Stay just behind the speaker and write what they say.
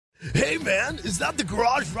Hey, man, is that the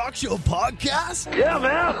Garage Rock Show podcast? Yeah,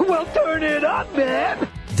 man. Well, turn it up, man.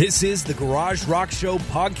 This is the Garage Rock Show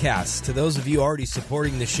podcast. To those of you already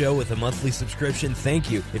supporting the show with a monthly subscription,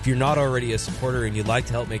 thank you. If you're not already a supporter and you'd like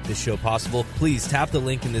to help make this show possible, please tap the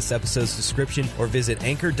link in this episode's description or visit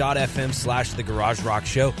anchor.fm/The Garage Rock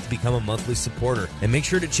Show to become a monthly supporter. And make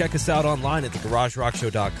sure to check us out online at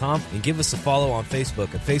thegaragerockshow.com and give us a follow on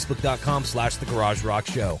Facebook at facebook.com/The Garage Rock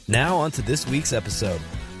Show. Now on to this week's episode.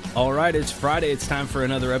 All right, it's Friday. It's time for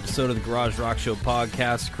another episode of the Garage Rock Show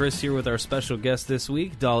podcast. Chris here with our special guest this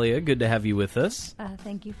week, Dahlia. Good to have you with us.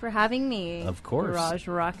 Thank you for having me. Of course. Garage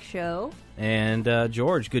Rock Show. And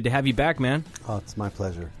George, good to have you back, man. Oh, it's my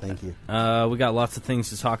pleasure. Thank you. We got lots of things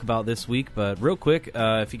to talk about this week, but real quick,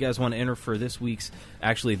 if you guys want to enter for this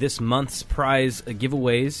month's prize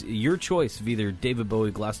giveaways, your choice of either David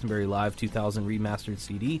Bowie Glastonbury Live 2000 Remastered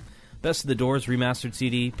CD, Best of the Doors Remastered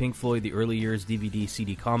CD, Pink Floyd The Early Years DVD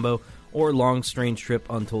CD combo, or Long Strange Trip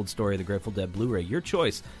Untold Story of the Grateful Dead Blu-ray. Your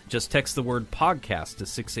choice. Just text the word podcast to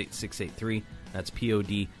 68683. That's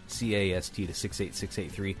PODCAST to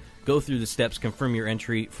 68683. Go through the steps, confirm your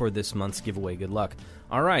entry for this month's giveaway. Good luck.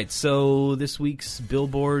 All right, so this week's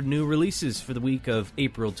Billboard new releases for the week of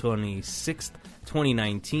April 26th,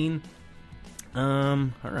 2019. All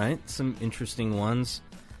right, some interesting ones.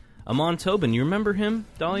 Amon Tobin, you remember him,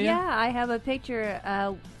 Dahlia? Yeah, I have a picture.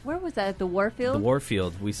 Where was that? At the Warfield? The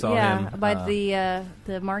Warfield. We saw him. Yeah, by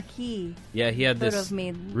the marquee. Yeah, he had this of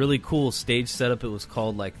me. really cool stage setup. It was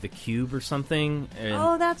called, like, The Cube or something.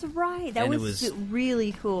 And, that's right. That was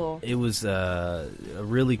really cool. It was a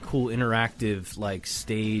really cool interactive, like,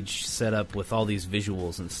 stage setup with all these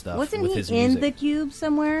visuals and stuff. Wasn't with he his in music. The Cube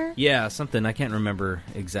somewhere? Yeah, something. I can't remember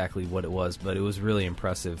exactly what it was, but it was really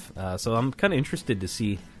impressive. So I'm kind of interested to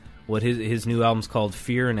see what his new album's called,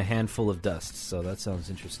 Fear and a Handful of Dust. So that sounds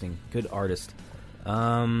interesting. Good artist.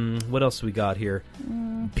 What else we got here?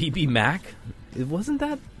 BB Mac? It wasn't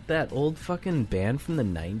that old fucking band from the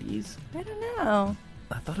 90s? I don't know.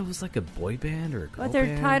 I thought it was like a boy band or a girl But their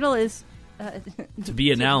band. title is... to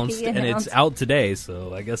be announced, and it's out today,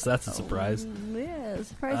 so I guess that's a surprise. Yeah,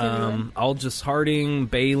 surprise everyone. Aldous Harding,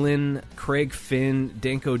 Balin, Craig Finn,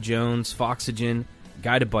 Danko Jones, Foxygen,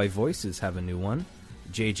 Guided by Voices have a new one.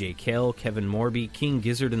 J.J. Cale, Kevin Morby, King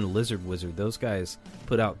Gizzard, and the Lizard Wizard. Those guys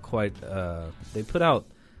put out they put out,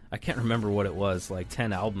 I can't remember what it was, like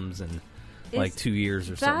 10 albums in like 2 years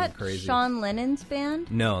or something crazy. Is that Sean Lennon's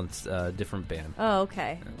band? No, it's a different band. Oh,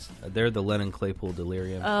 okay. They're the Lennon Claypool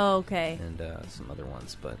Delirium. Oh, okay. And some other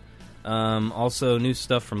ones. But also new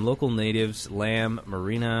stuff from local natives, Lamb,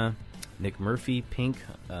 Marina, Nick Murphy, Pink,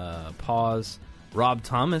 Pause, Rob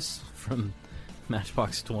Thomas from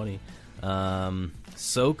Matchbox 20.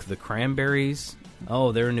 Soak, The Cranberries.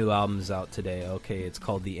 Oh, their new album's out today. Okay, it's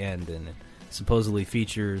called The End, and it supposedly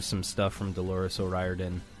features some stuff from Dolores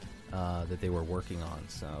O'Riordan that they were working on.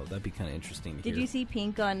 So that'd be kind of interesting to hear. Did you see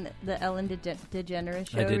Pink on the Ellen DeGeneres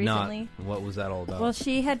show I did recently? not. What was that all about? Well,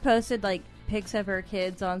 she had posted like pics of her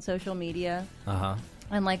kids on social media. Uh-huh.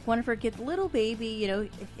 And like one of her kids, little baby,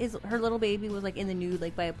 her little baby was like in the nude,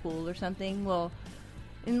 like by a pool or something. Well,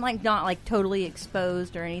 and like not like totally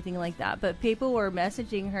exposed or anything like that, but people were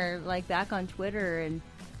messaging her like back on Twitter and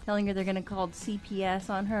telling her they're going to call CPS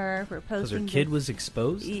on her for posting. Because her kid was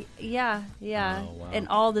exposed? Yeah. Oh, wow. And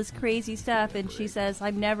all this crazy stuff. And she says,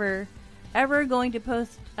 I'm never, ever going to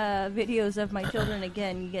post videos of my children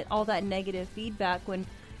again. You get all that negative feedback when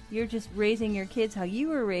you're just raising your kids how you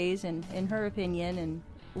were raised, and in her opinion, and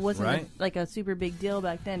it wasn't like a super big deal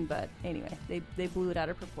back then. But anyway, they blew it out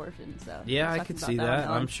of proportion. So yeah, I could see that.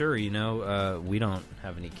 I'm sure, we don't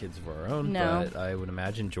have any kids of our own. No. But I would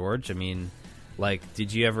imagine, George, I mean, like,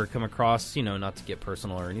 did you ever come across, not to get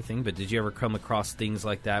personal or anything, but did you ever come across things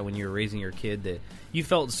like that when you were raising your kid that you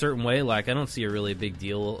felt a certain way? Like, I don't see a really big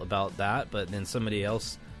deal about that, but then somebody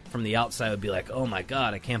else from the outside would be like, oh my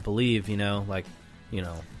God, I can't believe,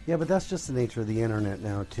 Yeah, but that's just the nature of the internet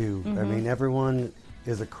now, too. Mm-hmm. I mean, everyone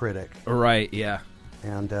is a critic. Right, yeah.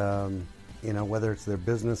 And, whether it's their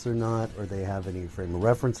business or not, or they have any frame of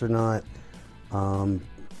reference or not,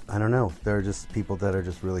 I don't know. There are just people that are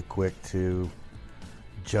just really quick to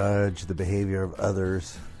judge the behavior of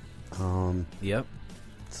others. Yep.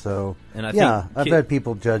 So, and I think I've kid- had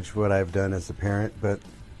people judge what I've done as a parent, but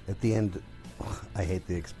at the end, I hate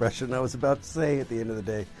the expression I was about to say at the end of the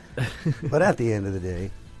day. But at the end of the day,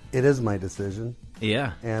 it is my decision.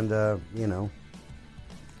 Yeah. And,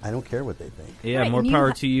 I don't care what they think. Yeah, Right, more and you power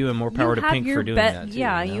ha- to you and more power to have Pink your for doing be- that, too.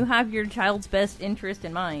 Yeah, you know? you have your child's best interest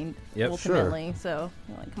in mind, Yep. ultimately. So,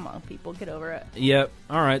 you're like, come on, people, get over it. Yep.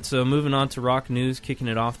 All right, so moving on to rock news, kicking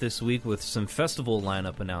it off this week with some festival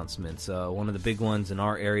lineup announcements. One of the big ones in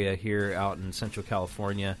our area here out in Central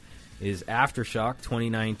California is Aftershock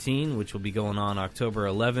 2019, which will be going on October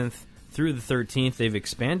 11th through the 13th. They've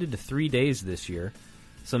expanded to 3 days this year.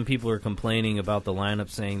 Some people are complaining about the lineup,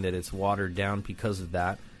 saying that it's watered down because of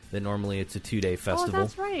that normally it's a 2-day festival. Oh,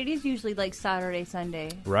 that's right. It is usually like Saturday, Sunday.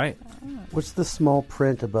 Right. What's the small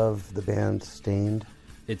print above the band Stained?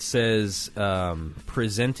 It says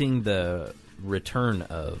presenting the return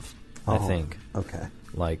of, I think. Okay.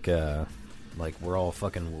 Like we're all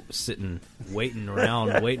fucking sitting, waiting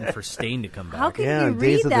around, waiting for Stain to come back. How can Yeah, you Days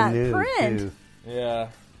read of the that Nude, print? too. Yeah.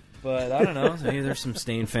 But I don't know. Maybe there's some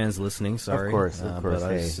Stain fans listening. Sorry. Of course. But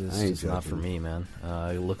Hey, it's I ain't just not for joking. me, man.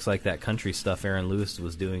 It looks like that country stuff Aaron Lewis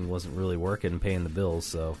was doing wasn't really working and paying the bills.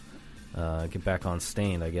 So get back on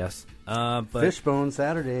Stained, I guess. But Fishbone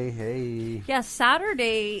Saturday. Hey. Yeah,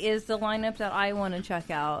 Saturday is the lineup that I want to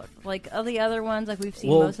check out. Like all the other ones, like we've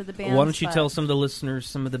seen well, most of the bands. why don't you but- tell some of the listeners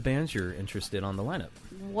some of the bands you're interested on the lineup?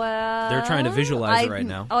 Well, They're trying to visualize it right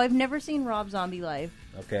now. Oh, I've never seen Rob Zombie live.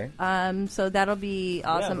 Okay. So that'll be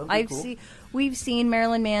awesome. that'll be cool. We've seen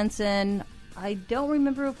Marilyn Manson. I don't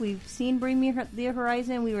remember if we've seen Bring Me the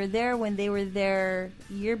Horizon. We were there when they were there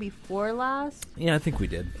year before last. Yeah, I think we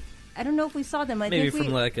did. I don't know if we saw them. I Maybe think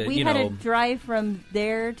from like a, we you had know- a drive from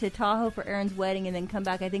there to Tahoe for Aaron's wedding and then come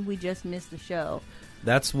back. I think we just missed the show.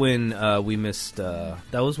 That's when we missed. That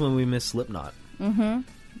was when we missed Slipknot.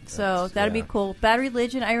 So that'd yeah. be cool. Bad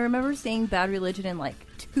Religion. I remember seeing Bad Religion in like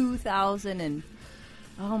 2000 and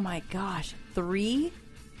oh my gosh,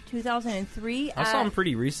 2003. I saw them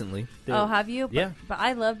pretty recently. Oh, have you? Yeah. But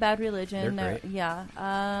I love Bad Religion. They're great. Yeah.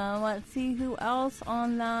 Let's see who else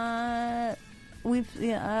on that.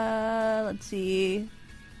 Let's see.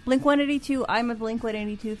 Blink-182. I'm a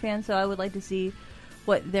Blink-182 fan, so I would like to see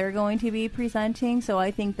what they're going to be presenting. So I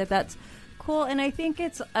think that that's cool, and I think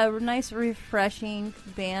it's a nice, refreshing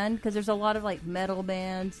band because there's a lot of like metal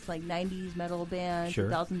bands, like 90s metal bands, Sure.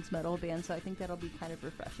 2000s metal bands. So I think that'll be kind of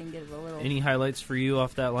refreshing. Get it a little. Any highlights for you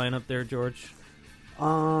off that lineup there, George?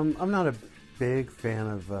 I'm not a big fan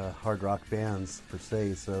of hard rock bands per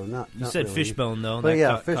se, so not. You not said really. Fishbone, though. But that yeah,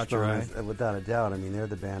 caught your Fishbone eye. is, without a doubt. I mean, they're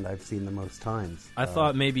the band I've seen the most times. I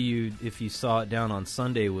thought maybe if you saw it down on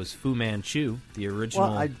Sunday, was Fu Manchu, the original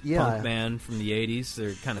punk band from the 80s.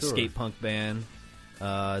 They're kind of Sure. skate punk band.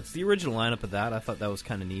 It's the original lineup of that. I thought that was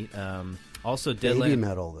kind of neat. Also, Baby Deadland.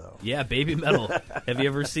 metal though. Yeah, Baby Metal. Have you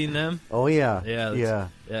ever seen them? Oh yeah, Yeah,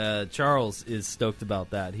 yeah. Charles is stoked about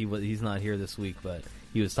that. He's not here this week, but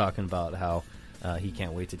he was talking about how he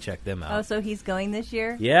can't wait to check them out. Oh, so he's going this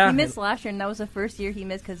year? Yeah. He missed last year, and that was the first year he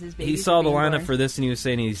missed because his baby. He saw the lineup for this, and he was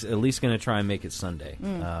saying he's at least going to try and make it Sunday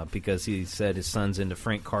because he said his son's into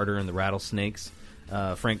Frank Carter and the Rattlesnakes.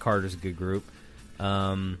 Frank Carter's a good group.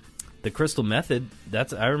 The Crystal Method,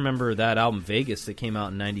 I remember that album Vegas that came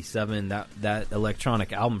out in '97. That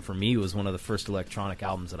electronic album for me was one of the first electronic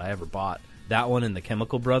albums that I ever bought. That one and the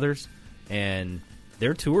Chemical Brothers, and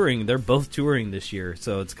they're touring. They're both touring this year,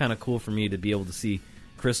 so it's kind of cool for me to be able to see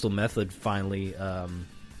Crystal Method finally. And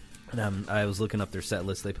I was looking up their set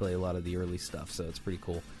list. They play a lot of the early stuff, so it's pretty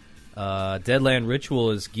cool. Deadland Ritual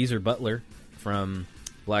is Geezer Butler from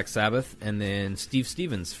Black Sabbath, and then Steve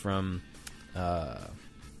Stevens from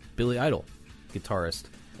Billy Idol, guitarist.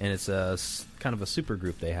 And it's kind of a super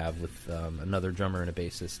group they have with another drummer and a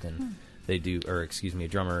bassist, and they do, or excuse me, a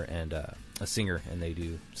drummer and a singer, and they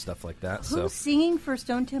do stuff like that. Who's singing for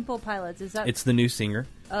Stone Temple Pilots? Is that? It's the new singer.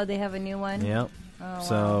 Oh, they have a new one. Yep. Oh,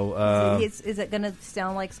 So wow. Is it going to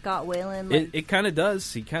sound like Scott Weiland? Like, It kind of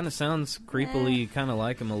does. He kind of sounds creepily kind of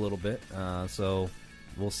like him a little bit. So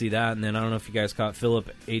we'll see that. And then I don't know if you guys caught Philip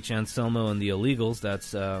H. Anselmo and the Illegals.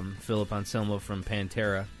 That's Philip Anselmo from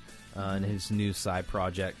Pantera and his new side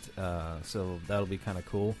project. So that'll be kind of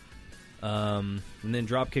cool. And then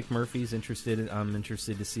Dropkick Murphys I'm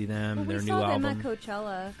interested to see them. well, Their we new saw them album. at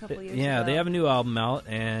Coachella a couple years ago. Yeah, they have a new album out,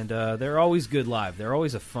 and they're always good live. They're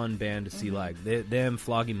always a fun band to see live. Them,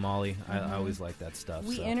 Flogging Molly, I always like that stuff.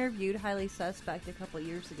 We so. interviewed Highly Suspect a couple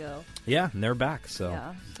years ago. Yeah, and they're back. So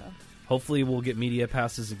Yeah. So. hopefully we'll get media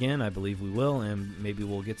passes again. I believe we will, and maybe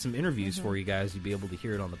we'll get some interviews for you guys. You'll be able to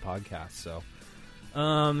hear it on the podcast. So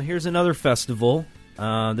here's another festival.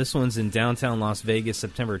 This one's in downtown Las Vegas,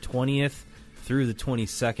 September 20th through the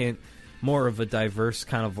 22nd. More of a diverse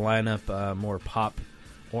kind of lineup, more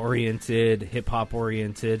pop-oriented,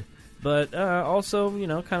 hip-hop-oriented, but also,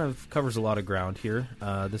 kind of covers a lot of ground here.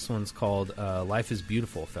 This one's called Life is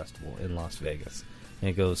Beautiful Festival in Las Vegas. and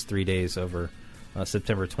it goes 3 days over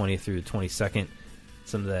September 20th through the 22nd.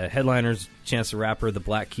 Some of the headliners: Chance the Rapper, The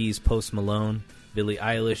Black Keys, Post Malone, Billie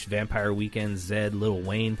Eilish, Vampire Weekend, Zedd, Lil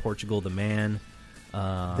Wayne, Portugal the Man.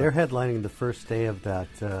 They're headlining the first day of that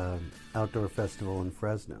outdoor festival in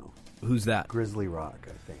Fresno. Who's that? Grizzly Rock,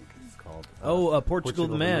 I think it's called. Portugal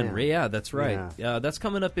the Man. Yeah, that's right. Yeah. That's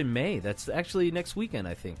coming up in May. That's actually next weekend,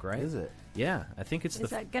 I think, right? Is it? Yeah, I think it's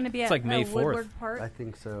Is that going to be it's at like May 4th. Woodward Park? I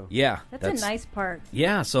think so. Yeah. That's a nice park.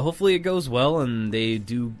 Yeah, so hopefully it goes well and they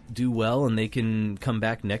do well and they can come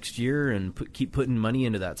back next year and keep putting money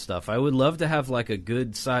into that stuff. I would love to have like a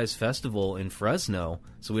good-sized festival in Fresno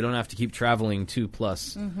so we don't have to keep traveling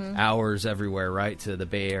 2+ hours everywhere, right, to the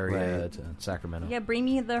Bay Area, to Sacramento. Yeah, Bring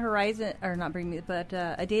Me the Horizon, or not Bring Me, but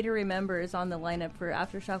A Day to Remember is on the lineup for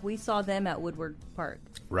Aftershock. We saw them at Woodward Park.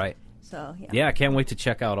 Right. So, yeah. Yeah, I can't wait to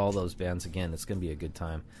check out all those bands again. It's going to be a good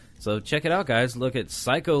time. So check it out, guys. Look at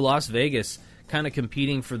Psycho Las Vegas, kind of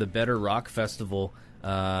competing for the better rock festival,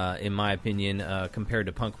 in my opinion, compared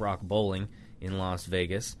to Punk Rock Bowling in Las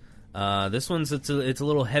Vegas. This one's it's a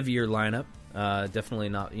little heavier lineup. Definitely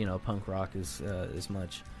not punk rock as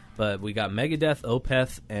much. But we got Megadeth,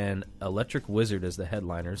 Opeth, and Electric Wizard as the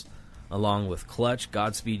headliners, along with Clutch,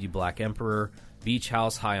 Godspeed You Black Emperor, Beach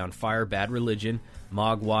House, High on Fire, Bad Religion,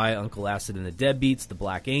 Mogwai, Uncle Acid and the Deadbeats, the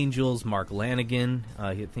Black Angels, Mark Lanigan,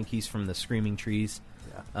 I think he's from the Screaming Trees,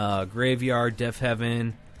 Graveyard, Deaf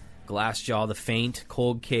Heaven, Glassjaw, The Faint,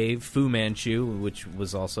 Cold Cave, Fu Manchu, which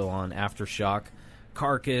was also on Aftershock,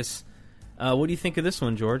 Carcass. What do you think of this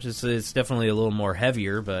one, George? It's definitely a little more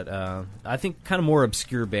heavier, but I think kind of more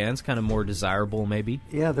obscure bands, kind of more desirable maybe.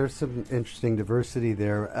 Yeah, there's some interesting diversity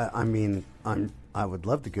there. I would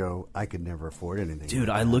love to go. I could never afford anything. Dude,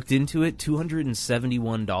 I looked into it.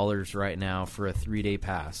 $271 right now for a 3-day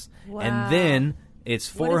pass. Wow. And then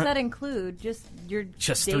it's What does that include? Just your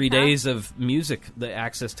just day 3 pass? days of music, the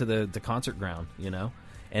access to the concert ground,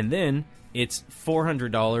 And then it's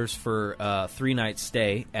 $400 for a 3-night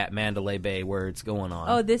stay at Mandalay Bay where it's going on.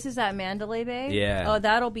 Oh, this is at Mandalay Bay? Yeah. Oh,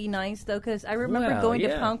 that'll be nice, though, because I remember Well, going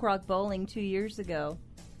yeah. to Punk Rock Bowling 2 years ago.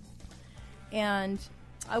 And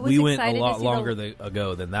I was we went excited a lot to see longer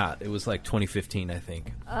ago than that. It was like 2015, I think.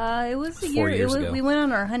 It was a 4 year. years ago. We went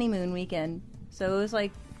on our honeymoon weekend, so it was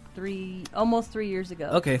like almost 3 years ago.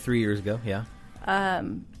 Okay, 3 years ago, yeah.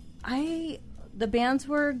 The bands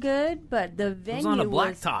were good, but the venue on a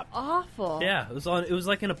blacktop. awful. Yeah, it was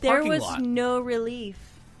like in a There parking was lot. no relief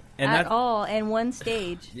And at that- all, and one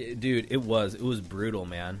stage. Yeah, dude, it was brutal,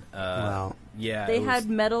 man. Wow. Yeah, They it was- had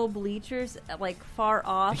metal bleachers like far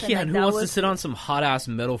off. Yeah, and and like, who that wants to was, sit on some hot ass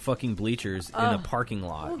metal fucking bleachers in a parking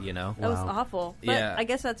lot? That was awful. But Yeah. I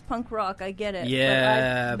guess that's punk rock. I get it.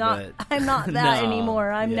 Yeah, but but- I'm not that No,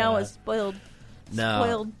 anymore. I'm now yeah. a spoiled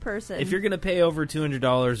person. If you're gonna pay over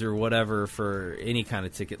 $200 or whatever for any kind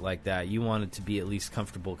of ticket like that, you want it to be at least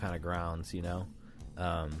comfortable kind of grounds,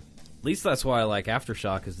 At least that's why I like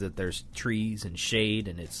Aftershock, is that there's trees and shade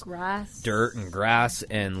and it's grass, dirt and grass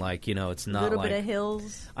and it's a not little like bit of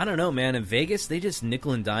hills. I don't know, man. In Vegas, they just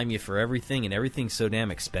nickel and dime you for everything, and everything's so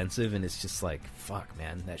damn expensive, and it's just like, fuck,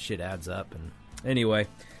 man, that shit adds up. And anyway,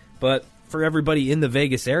 but for everybody in the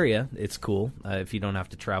Vegas area, it's cool if you don't have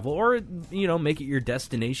to travel, or make it your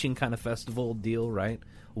destination kind of festival deal, right?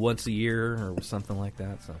 Once a year or something like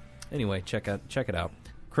that. So anyway, check it out.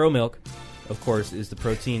 Crow Milk, of course, is the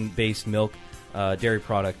protein-based milk dairy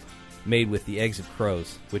product made with the eggs of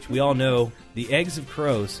crows, which we all know the eggs of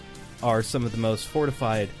crows are some of the most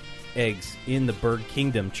fortified eggs in the bird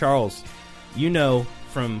kingdom. Charles,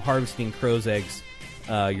 from harvesting crow's eggs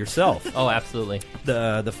yourself. Oh, absolutely.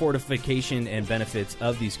 The fortification and benefits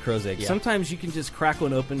of these crow's eggs. Yeah. Sometimes you can just crack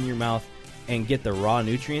one open in your mouth and get the raw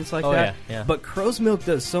nutrients like Oh, that. yeah. But crow's milk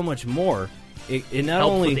does so much more. It not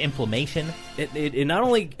Helps only with inflammation. it not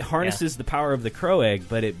only harnesses the power of the crow egg,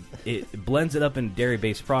 but it blends it up in a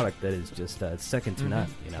dairy-based product that is just second to none.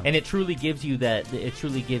 And it truly gives you that. It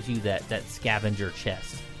truly gives you that scavenger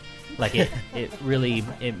chest. Like it really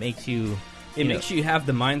makes you. It makes you have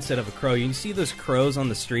the mindset of a crow. You see those crows on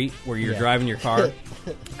the street where you're driving your car,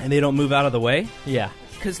 and they don't move out of the way Yeah.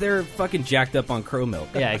 because they're fucking jacked up on crow milk.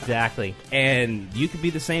 Yeah. Exactly. And you could be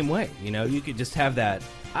the same way. You could just have that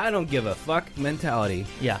I don't give a fuck mentality.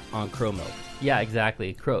 Yeah. On crow milk. Yeah.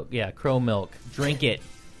 Exactly. Crow milk. Drink it.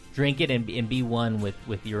 And be one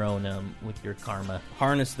with your own with your karma.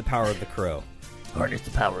 Harness the power of the crow. Harness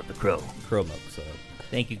the power of the crow. Crow milk. So.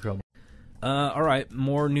 Thank you, Crow milk. All right,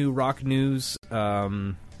 more new rock news.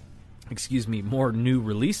 More new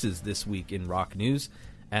releases this week in rock news,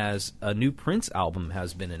 as a new Prince album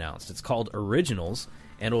has been announced. It's called Originals,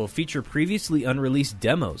 and it will feature previously unreleased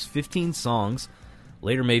demos, 15 songs,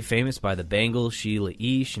 Later made famous by the Bangles, Sheila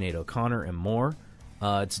E., Sinead O'Connor, and more.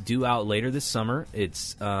 It's due out later this summer.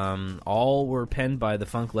 It's all were penned by the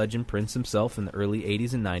funk legend Prince himself in the early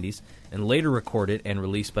 80s and 90s, and later recorded and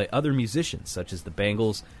released by other musicians such as the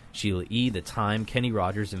Bangles, Sheila E., The Time, Kenny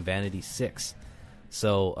Rogers, and Vanity Six.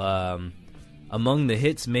 So among the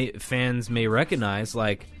hits fans may recognize,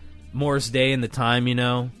 like Morris Day and The Time,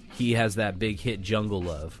 he has that big hit Jungle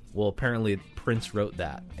Love. Well, apparently Prince wrote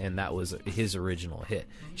that, and that was his original hit.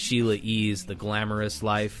 Sheila E.'s The Glamorous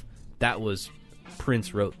Life, that was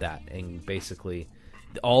Prince wrote that, and basically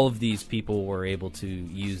all of these people were able to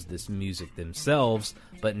use this music themselves,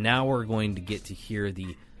 but now we're going to get to hear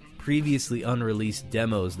the previously unreleased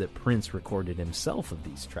demos that Prince recorded himself of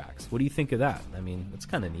these tracks. What do you think of that? I mean, it's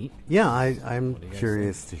kind of neat. Yeah, I'm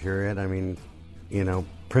curious to hear it. I mean,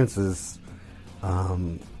 Prince's,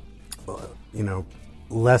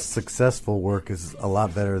 less successful work is a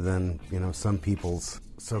lot better than, some people's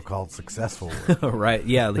so-called successful work. Right,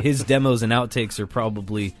 yeah. His demos and outtakes are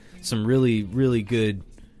probably some really, really good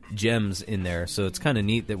gems in there. So it's kind of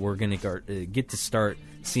neat that we're going to get to start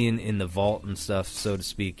seeing in the vault and stuff, so to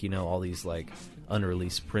speak, all these like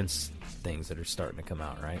unreleased Prince things that are starting to come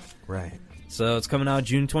out, right? Right. So it's coming out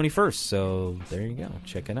June 21st. So there you go.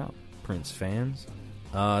 Check it out, Prince fans.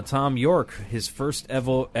 Tom York, his first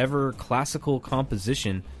ever classical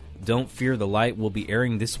composition, Don't Fear the Light, will be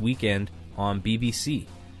airing this weekend on BBC.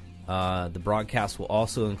 The broadcast will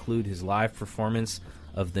also include his live performance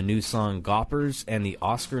of the new song Goppers and the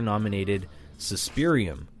Oscar-nominated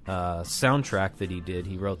Suspirium soundtrack that he did.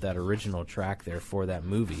 He wrote that original track there for that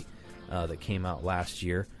movie that came out last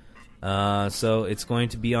year. So it's going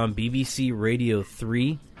to be on BBC Radio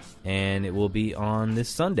 3, and it will be on this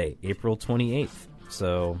Sunday, April 28th.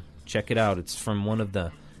 So check it out. It's from one of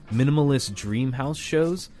the Minimalist Dreamhouse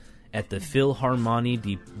shows at the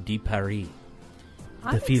Philharmonie de Paris.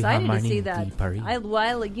 I'm excited to see that. I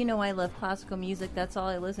love classical music. That's all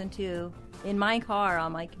I listen to in my car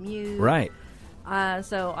on my commute. Right.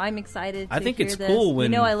 So I'm excited to I think hear it's this. cool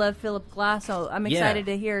when... I love Philip Glass, so I'm excited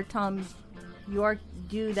to hear Tom York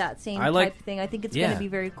do that same type of thing. I think it's going to be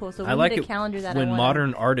very cool. So we need to calendar that. When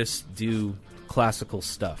modern artists do classical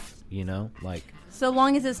stuff, So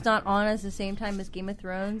long as it's not on at the same time as Game of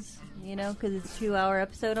Thrones, because it's a 2-hour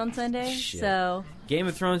episode on Sunday. Shit. So Game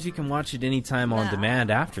of Thrones, you can watch it anytime on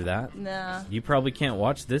demand after that. Nah. You probably can't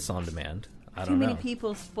watch this on demand. I don't know. Too many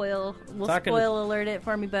people spoil alert it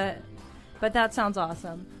for me, but that sounds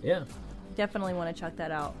awesome. Yeah. Definitely want to check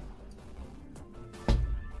that out.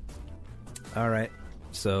 All right.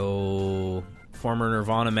 So, former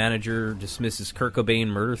Nirvana manager dismisses Kurt Cobain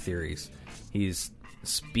murder theories. He's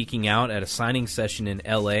speaking out at a signing session in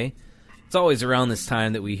L.A. It's always around this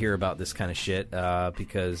time that we hear about this kind of shit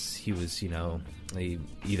because he was, he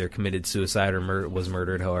either committed suicide or was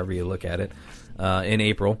murdered, however you look at it, in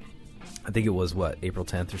April. I think it was, April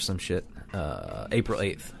 10th or some shit? April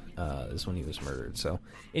 8th is when he was murdered. So,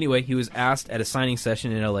 anyway, he was asked at a signing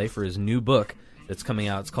session in L.A. for his new book that's coming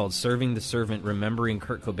out. It's called Serving the Servant, Remembering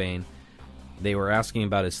Kurt Cobain. They were asking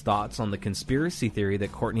about his thoughts on the conspiracy theory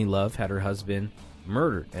that Courtney Love had her husband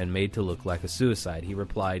murdered and made to look like a suicide. He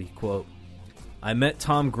replied, quote, "I met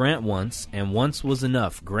Tom Grant once, and once was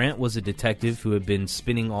enough. Grant was a detective who had been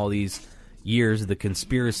spinning all these years the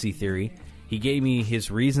conspiracy theory. He gave me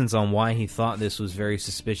his reasons on why he thought this was very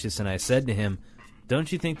suspicious, and I said to him,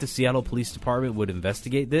 don't you think the Seattle Police Department would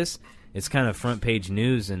investigate this? It's kind of front-page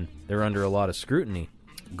news, and they're under a lot of scrutiny."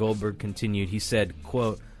 Goldberg continued, he said,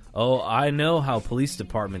 quote, "Oh, I know how police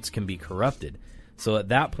departments can be corrupted. So at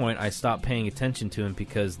that point, I stopped paying attention to him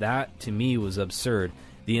because that, to me, was absurd.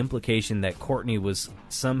 The implication that Courtney was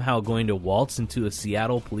somehow going to waltz into a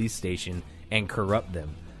Seattle police station and corrupt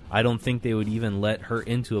them. I don't think they would even let her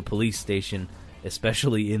into a police station,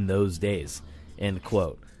 especially in those days." End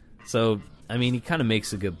quote. So, I mean, he kind of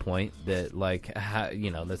makes a good point that,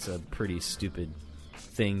 that's a pretty stupid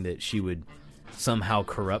thing that she would somehow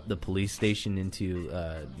corrupt the police station into,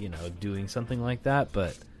 doing something like that.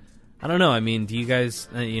 But I don't know. I mean, do you guys,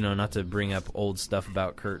 not to bring up old stuff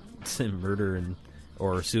about Kurt's murder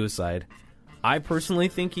or suicide, I personally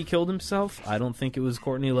think he killed himself. I don't think it was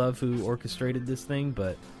Courtney Love who orchestrated this thing,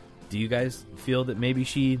 but do you guys feel that maybe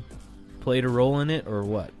she played a role in it, or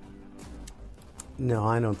what? No,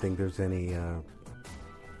 I don't think there's any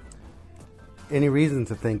reason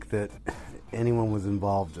to think that anyone was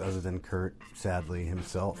involved other than Kurt, sadly,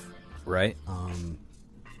 himself. Right.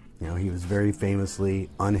 He was very famously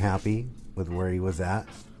unhappy with where he was at,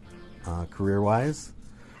 career-wise.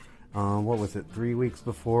 What was it? 3 weeks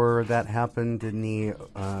before that happened, didn't he?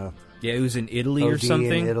 Yeah, it was in Italy or OD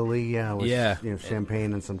something. In Italy, yeah, with, Yeah.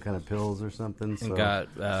 champagne and some kind of pills or something. So.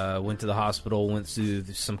 And went to the hospital, went through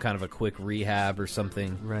some kind of a quick rehab or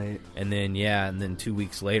something. Right. And then 2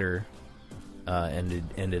 weeks later,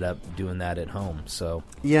 ended up doing that at home. So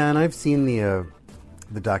yeah, and I've seen the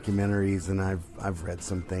documentaries, and I've read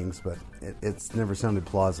some things, but it's never sounded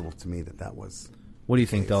plausible to me that was. What do you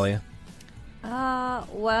think, Dahlia?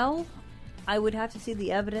 Well, I would have to see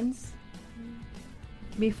the evidence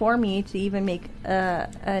before me to even make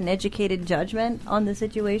an educated judgment on the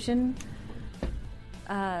situation.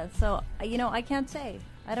 So, I can't say.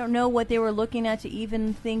 I don't know what they were looking at to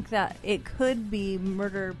even think that it could be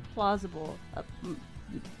murder plausible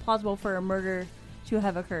for a murder to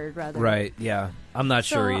have occurred, rather. Right, yeah. I'm not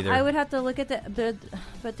sure either. I would have to look at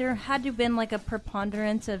but there had to have been like a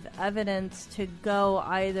preponderance of evidence to go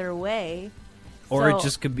either way. Or it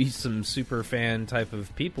just could be some super fan type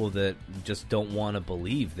of people that just don't want to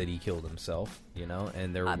believe that he killed himself,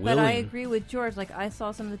 and they're willing. But I agree with George. Like, I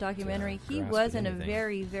saw some of the documentary. He was in a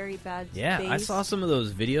very, very bad space. Yeah, I saw some of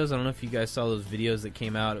those videos. I don't know if you guys saw those videos that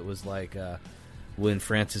came out. It was like when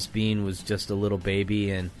Francis Bean was just a little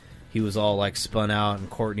baby, and he was all like spun out, and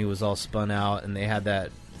Courtney was all spun out, and they had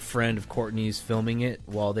that friend of Courtney's filming it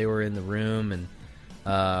while they were in the room, and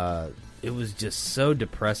it was just so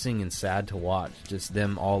depressing and sad to watch. Just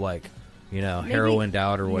them all like, heroined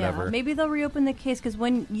out or whatever. Yeah, maybe they'll reopen the case, because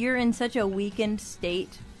when you're in such a weakened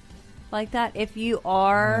state like that, if you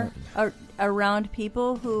are around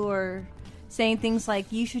people who are saying things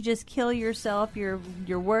like, you should just kill yourself, you're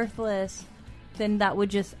worthless, then that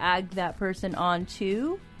would just egg that person on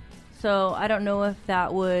too. So I don't know if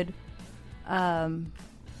that would...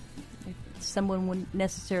 someone wouldn't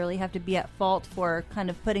necessarily have to be at fault for kind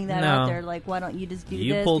of putting that out there. Like, why don't you just do this?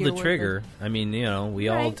 You pulled the trigger. I mean, we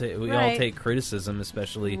all take criticism,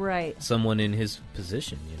 especially someone in his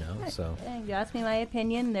position. So you asked me my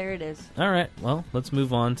opinion. There it is. All right. Well, let's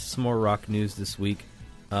move on to some more rock news this week.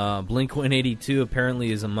 Blink-182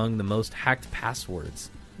 apparently is among the most hacked passwords.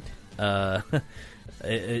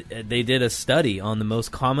 They did a study on the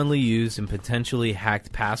most commonly used and potentially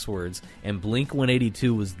hacked passwords, and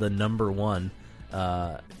Blink-182 was the number one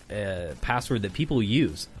password that people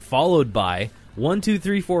use, followed by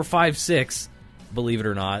 123456, believe it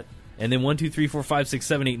or not, and then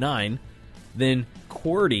 123456789. Then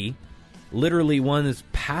QWERTY, literally one is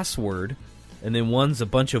password, and then one's a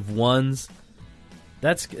bunch of ones.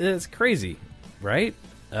 That's crazy, right?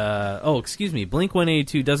 Excuse me.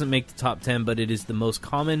 Blink-182 doesn't make the top 10, but it is the most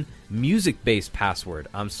common music-based password.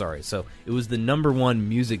 I'm sorry. So it was the number one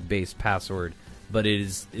music-based password, but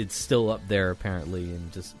it's still up there apparently in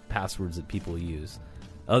just passwords that people use.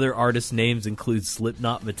 Other artist names include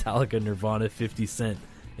Slipknot, Metallica, Nirvana, 50 Cent,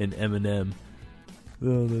 and Eminem.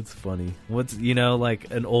 Oh, that's funny. What's like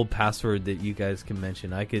an old password that you guys can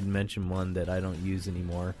mention? I could mention one that I don't use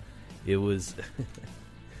anymore. It was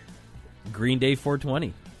Green Day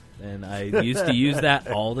 420, and I used to use that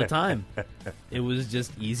all the time. It was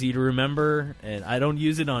just easy to remember, and I don't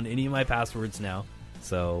use it on any of my passwords now.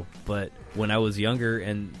 So, but when I was younger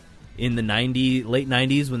and in the late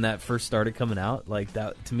 90s when that first started coming out, like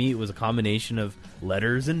that, to me it was a combination of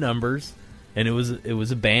letters and numbers, and it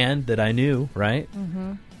was a band that I knew, right?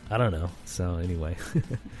 Mm-hmm. I don't know. So anyway,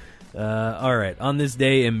 all right. On this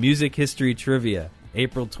day in music history trivia,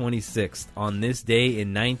 April 26th, on this day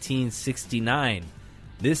in 1969,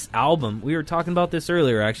 this album, we were talking about this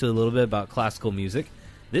earlier, actually, a little bit about classical music.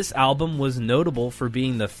 This album was notable for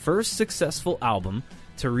being the first successful album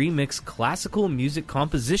to remix classical music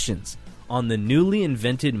compositions on the newly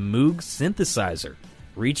invented Moog synthesizer,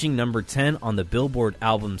 reaching number 10 on the Billboard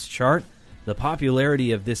Albums chart. The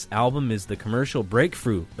popularity of this album is the commercial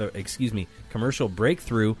breakthrough for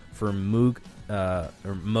Moog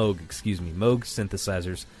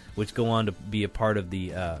synthesizers, which go on to be a part of the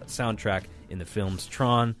soundtrack in the films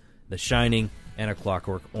Tron, The Shining, and A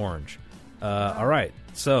Clockwork Orange. All right,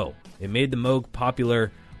 so it made the Moog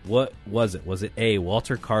popular. What was it? Was it A,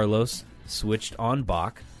 Walter Carlos, Switched on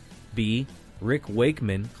Bach, B, Rick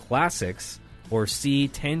Wakeman, Classics, or C,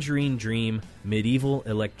 Tangerine Dream, Medieval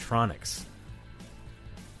Electronics?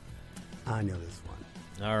 I know this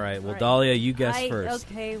one. All right. Well, Dahlia, you guess first.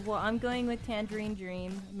 Okay. Well, I'm going with Tangerine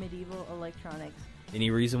Dream, Medieval Electronics.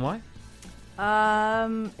 Any reason why?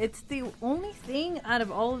 It's the only thing out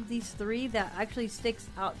of all of these three that actually sticks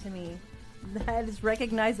out to me. That is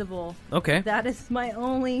recognizable. Okay. That is my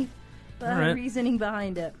only reasoning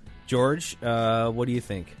behind it. George, what do you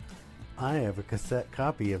think? I have a cassette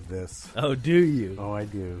copy of this. Oh, do you? Oh, I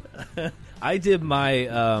do. I did my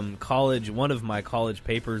one of my college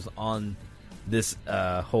papers on this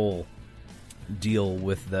whole deal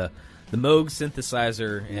with the Moog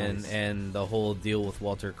synthesizer and the whole deal with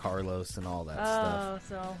Walter Carlos and all that stuff. Oh,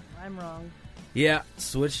 so I'm wrong. Yeah,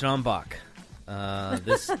 switched on Bach.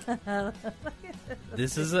 This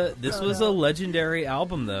was a legendary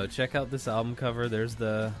album, though. Check out this album cover. There's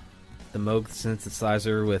the Moog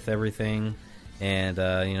synthesizer with everything, and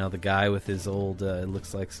the guy with his old it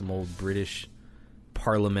looks like some old British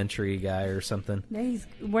parliamentary guy or something. Yeah, he's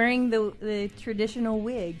wearing the traditional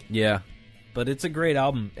wig. Yeah, but it's a great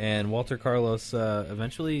album, and Walter Carlos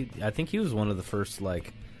eventually, I think he was one of the first what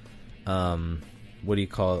do you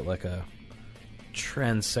call it, like a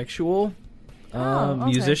transsexual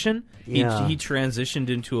musician. Yeah. He transitioned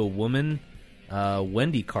into a woman.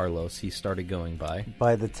 Wendy Carlos, he started going by.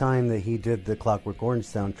 By the time that he did the Clockwork Orange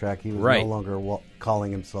soundtrack, he was no longer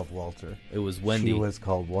calling himself Walter. It was Wendy. She was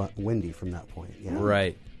called Wendy from that point. Yeah.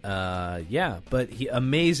 Right. But he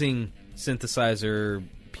amazing synthesizer,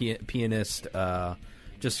 pianist,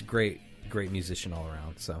 just great musician all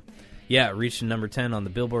around. So, yeah, reached number 10 on the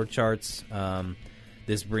Billboard charts.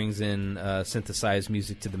 This brings in synthesized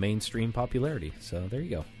music to the mainstream popularity. So there you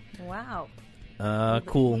go. Wow.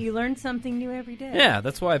 Cool. You learn something new every day. Yeah,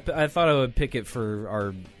 that's why I thought I would pick it for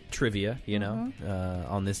our trivia,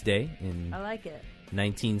 on this day in I like it.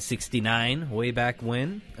 1969, way back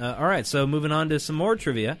when. All right, so moving on to some more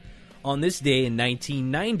trivia. On this day in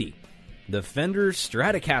 1990, the Fender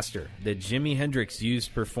Stratocaster that Jimi Hendrix used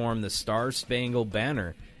to perform the Star Spangled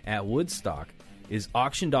Banner at Woodstock is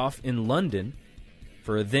auctioned off in London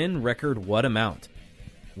for a then record what amount?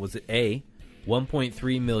 Was it A,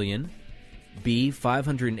 $1.3 million, B,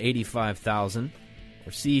 $585,000,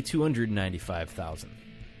 or C, $295,000?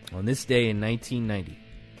 On this day in 1990.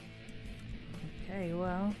 Okay,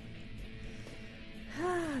 well,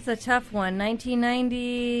 it's a tough one.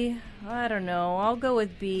 1990, I don't know. I'll go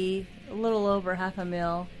with B, a little over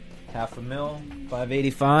 $500,000. $500,000,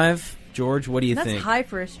 585. George, what do you think? That's high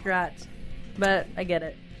for a Strat, but I get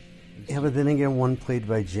it. Yeah, but then again, one played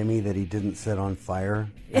by Jimmy that he didn't set on fire,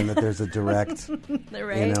 and that there's a direct,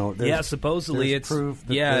 right? Supposedly it's proof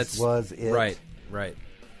that this was it. Right.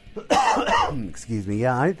 Excuse me.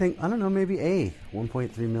 Yeah, I don't know, maybe A,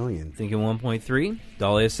 1.3 million. Thinking 1.3.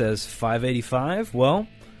 Dahlia says 585. Well,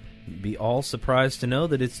 be all surprised to know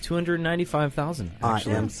that it's 295,000. I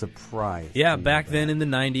am surprised. Yeah, back then in the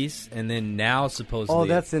 90s, and then now supposedly. Oh,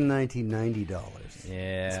 that's in $1990.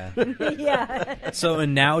 Yeah. Yeah. So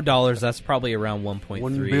in now dollars, that's probably around 1.3.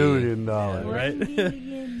 $1 billion. Yeah, right? $1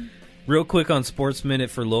 billion. Real quick on Sports Minute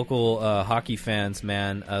for local hockey fans,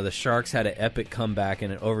 man. The Sharks had an epic comeback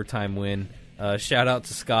and an overtime win. Shout out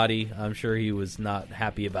to Scotty. I'm sure he was not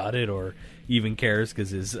happy about it or even cares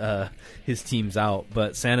because his team's out.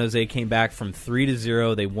 But San Jose came back from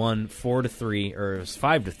 3-0. They won 4-3, or it was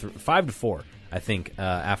 5-4, I think,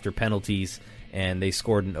 after penalties. And they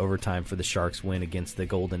scored in overtime for the Sharks' win against the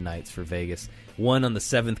Golden Knights for Vegas. Won on the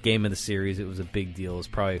 7th game of the series. It was a big deal. It was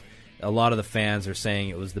probably a lot of the fans are saying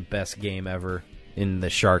it was the best game ever in the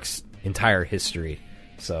Sharks' entire history.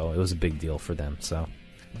 So it was a big deal for them. So,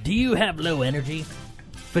 do you have low energy,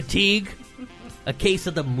 fatigue, a case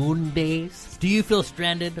of the moon days? Do you feel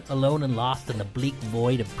stranded, alone, and lost in the bleak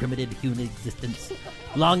void of primitive human existence?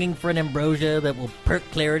 Longing for an ambrosia that will perk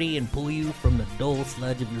clarity and pull you from the dull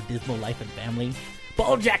sludge of your dismal life and family?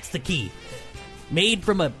 Balljack's the key. Made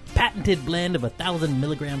from a patented blend of 1,000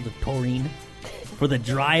 milligrams of taurine for the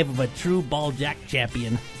drive of a true Balljack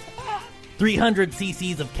champion. 300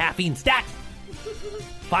 cc's of caffeine stacked.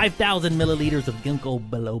 5,000 milliliters of ginkgo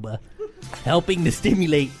biloba, helping to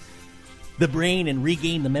stimulate the brain and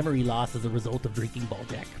regain the memory loss as a result of drinking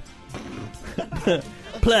Balljack.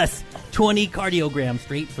 Plus 20 cardiograms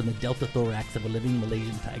straight from the delta thorax of a living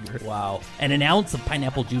Malaysian tiger. Wow. And an ounce of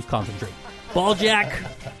pineapple juice concentrate. Balljack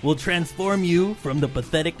will transform you from the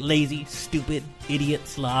pathetic, lazy, stupid, idiot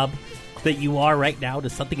slob that you are right now to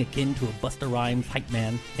something akin to a Busta Rhymes hype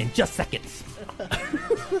man in just seconds.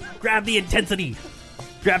 Grab the intensity.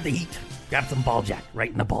 Grab the heat. Grab some Balljack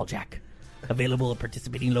right in the Balljack. Available at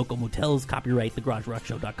participating local motels. Copyright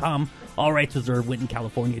thegaragerockshow.com. All rights reserved. Winton,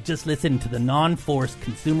 California. Just listen to the non-forced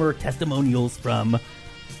consumer testimonials from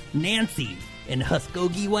Nancy in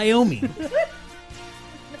Muskogee, Wyoming.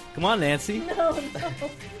 Come on, Nancy. No.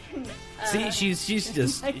 See,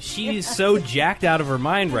 she's so jacked out of her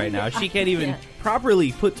mind right now. She can't even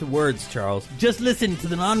properly put to words, Charles. Just listen to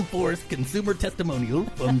the non-forced consumer testimonial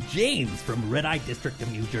from James from Red Eye District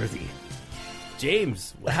of New Jersey.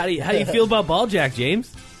 James, how do you feel about Balljack,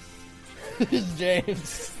 James?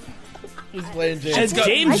 James. Just playing And James.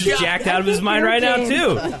 James is jacked out of his mind right now,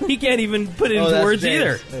 too. He can't even put it into that's words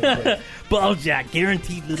James. either. Ball Jack,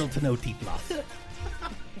 guaranteed little to no teeth loss.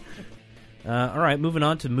 All right, moving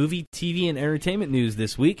on to movie, TV, and entertainment news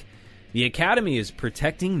this week. The Academy is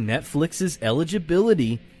protecting Netflix's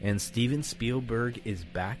eligibility, and Steven Spielberg is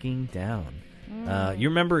backing down. You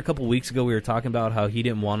remember a couple weeks ago we were talking about how he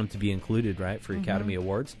didn't want him to be included, right, for Academy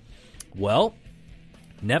Awards? Well,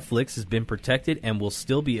 Netflix has been protected and will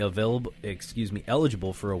still be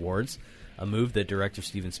eligible for awards, a move that director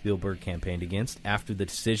Steven Spielberg campaigned against. After the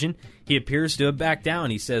decision, he appears to have backed down.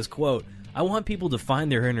 He says, quote, "I want people to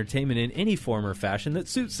find their entertainment in any form or fashion that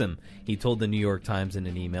suits them," he told the New York Times in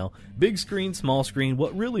an email. "Big screen, small screen,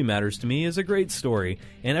 what really matters to me is a great story,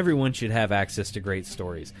 and everyone should have access to great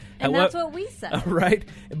stories." And that's what we said. Right?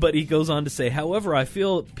 But he goes on to say, "However, I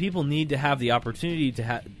feel people need to have the opportunity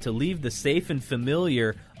to leave the safe and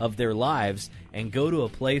familiar of their lives and go to a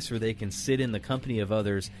place where they can sit in the company of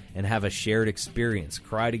others and have a shared experience,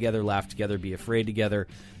 cry together, laugh together, be afraid together,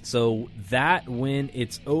 so that when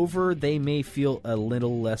it's over, they may feel a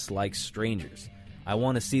little less like strangers. I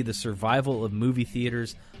want to see the survival of movie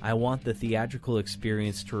theaters. I want the theatrical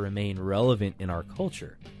experience to remain relevant in our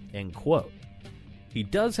culture." End quote. He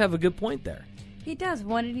does have a good point there. He does.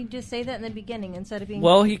 Why didn't he just say that in the beginning instead of being...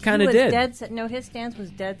 Well, he kinda was did. Dead set. No, his stance was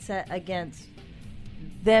dead set against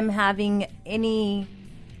them having any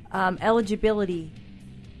eligibility.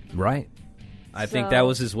 Right. I think that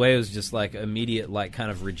was his way. It was just like immediate, like kind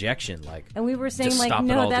of rejection. Like, And we were saying, just like, stop it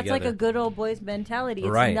no, that's like altogether. a good old boys mentality. It's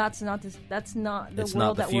Right. That's not the it's world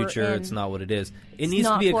not the that future. we're in. It's not what it is. It It's needs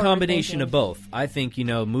to not be a forward combination of thinking. both. I think,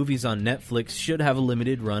 movies on Netflix should have a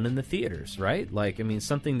limited run in the theaters, right? Like, I mean,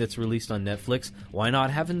 something that's released on Netflix, why not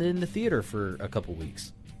have it in the theater for a couple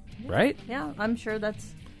weeks, right? Yeah, I'm sure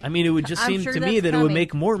that's... I mean, it would just I'm seem sure to me that's that it would coming.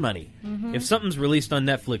 make more money. If something's released on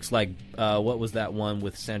Netflix, like, what was that one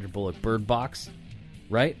with Sandra Bullock, Bird Box,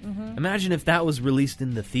 right? Imagine if that was released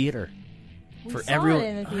in the theater. We For saw everyone. it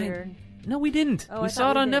in the theater. No, we didn't. Oh, I we thought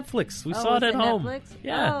saw it we on did. Netflix. We Oh, saw it was at home. Netflix?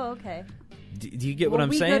 Yeah. Oh, okay. Do you get what I'm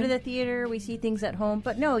we saying? go to the theater, we see things at home,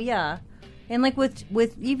 but no, yeah. And like with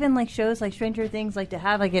even like shows like Stranger Things, like to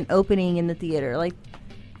have like an opening in the theater, like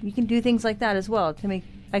you can do things like that as well to make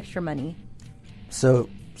extra money. So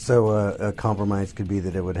a compromise could be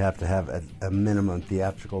that it would have to have a minimum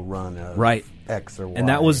theatrical run of Right. X or Y. And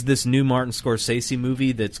that was this new Martin Scorsese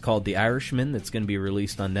movie that's called The Irishman that's going to be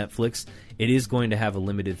released on Netflix. It is going to have a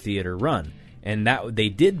limited theater run. And that they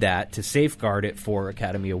did that to safeguard it for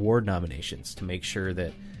Academy Award nominations, to make sure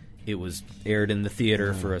that it was aired in the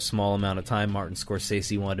theater for a small amount of time. Martin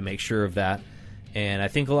Scorsese wanted to make sure of that. And I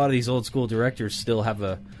think a lot of these old school directors still have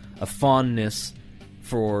a fondness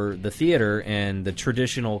for the theater and the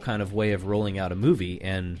traditional kind of way of rolling out a movie.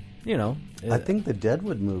 And, I think the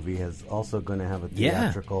Deadwood movie is also going to have a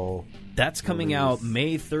theatrical. that's coming release. out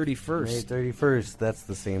May 31st. May 31st. That's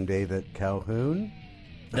the same day that Calhoun.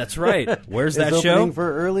 That's right. Where's is that opening show?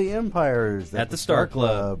 for Early Empires At the Star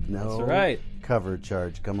Club. No, That's right. Cover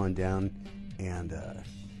charge. Come on down and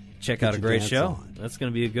Check Get out a your great dance show. on. That's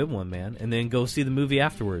going to be a good one, man. And then go see the movie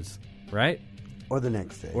afterwards, right? or the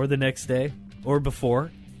next day. Or the next day, or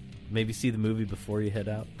before. Maybe see the movie before you head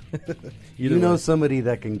out. You know somebody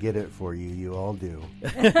that can get it for you. You all do.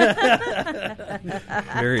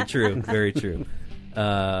 Very true. Very true.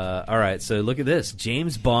 All right, so look at this.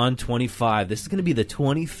 James Bond 25. This is going to be the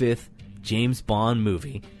 25th James Bond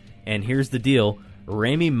movie. And here's the deal.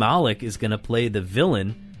 Rami Malek is going to play the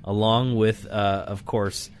villain along with, of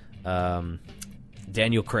course,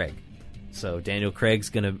 Daniel Craig. So Daniel Craig's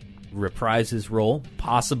going to reprise his role,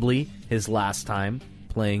 possibly his last time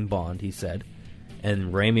playing Bond, he said.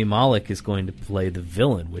 And Rami Malek is going to play the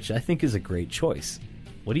villain, which I think is a great choice.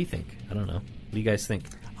 What do you think? I don't know. What do you guys think?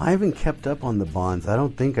 I haven't kept up on the Bonds. I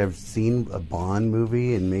don't think I've seen a Bond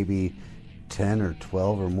movie in maybe 10 or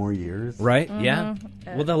 12 or more years. Right? Yeah.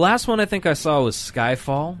 Well, the last one I think I saw was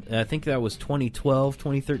Skyfall. I think that was 2012,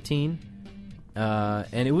 2013.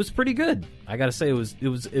 And it was pretty good. I got to say it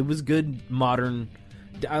was good modern.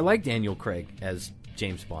 I like Daniel Craig as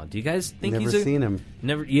James Bond. Do you guys think Never seen him.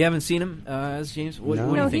 You haven't seen him as James? What No.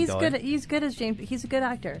 do you No, think, he's Dolly? good. He's good as James. He's a good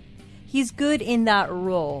actor. He's good in that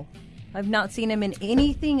role. I've not seen him in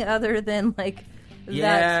anything other than like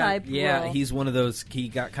that type role. He's one of those. He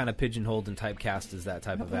got kind of pigeonholed and typecast as that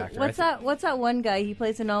type of actor. What's that? What's that one guy? He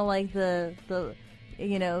plays in all like the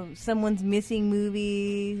someone's missing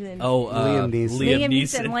movies and Liam Neeson. Liam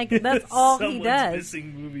Neeson. Like that's all he Someone's does.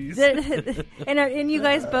 missing movies. and you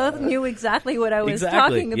guys both knew exactly what I was Exactly.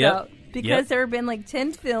 talking Yep. about because Yep. there have been like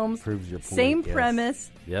 10 films, Proves your point, same yes.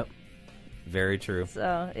 premise. Yep. Very true.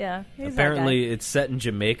 So yeah, he's Apparently, it's set in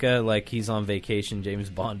Jamaica. Like he's on vacation. James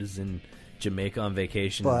Bond is in Jamaica on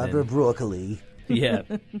vacation. Barbara Broccoli. Yeah,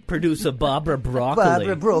 producer Barbara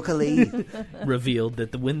Broccoli. Broccoli. revealed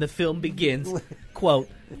that when the film begins, quote,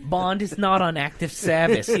 Bond is not on active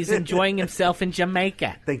service. He's enjoying himself in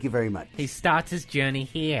Jamaica. Thank you very much. He starts his journey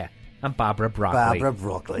here. I'm Barbara Broccoli. Barbara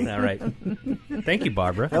Broccoli. All right. Thank you,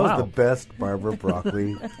 Barbara. That was the best Barbara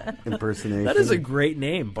Broccoli impersonation. That is a great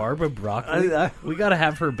name, Barbara Broccoli. We got to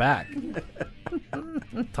have her back.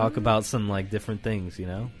 Talk about some like different things, you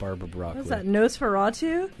know? Barbara Broccoli. What's that,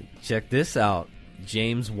 Nosferatu? Check this out.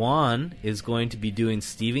 James Wan is going to be doing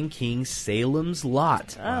Stephen King's Salem's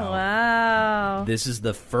Lot. Oh, wow. This is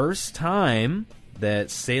the first time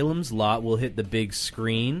that Salem's Lot will hit the big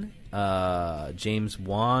screen. James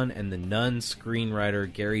Wan and the Nun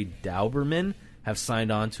screenwriter Gary Dauberman have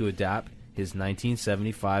signed on to adapt his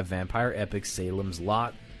 1975 vampire epic Salem's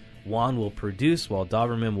Lot. Wan will produce, while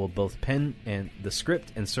Dauberman will both pen and the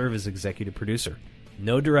script and serve as executive producer.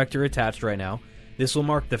 No director attached right now. This will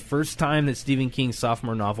mark the first time that Stephen King's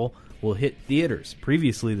sophomore novel will hit theaters.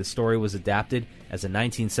 Previously, the story was adapted as a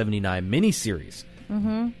 1979 miniseries.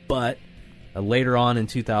 But later on in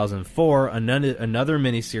 2004, another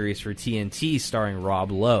miniseries for TNT starring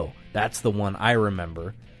Rob Lowe. That's the one I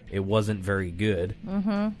remember. It wasn't very good.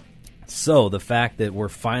 So the fact that we're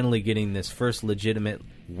finally getting this first legitimate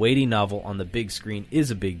weighty novel on the big screen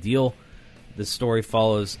is a big deal. The story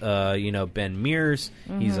follows, Ben Mears.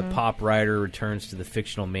 He's a pop writer, returns to the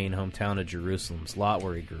fictional Maine hometown of Jerusalem's Lot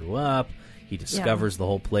where he grew up. He discovers the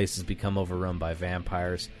whole place has become overrun by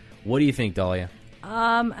vampires. What do you think, Dahlia?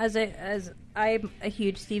 As I'm a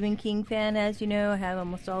huge Stephen King fan, as you know, I have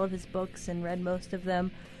almost all of his books and read most of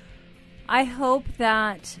them. I hope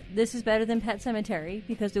that this is better than Pet Sematary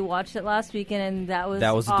because we watched it last weekend and that was a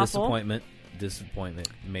awful. disappointment,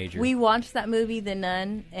 major. We watched that movie, The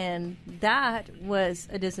Nun, and that was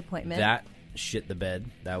a disappointment. That shit the bed.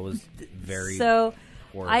 That was very so.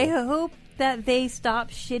 horrible. I hope that they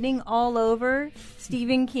stop shitting all over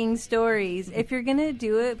Stephen King stories. If you're gonna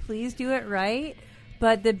do it, please do it right.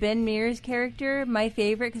 But the Ben Mears character, my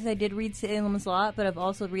favorite, because I did read Salem's Lot, but I've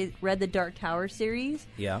also read the Dark Tower series.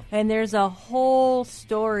 Yeah. And there's a whole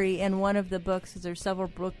story in one of the books, because there's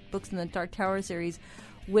several books in the Dark Tower series,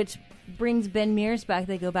 which brings Ben Mears back.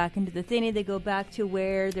 They go back into the thinny. They go back to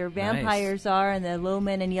where their vampires are and the low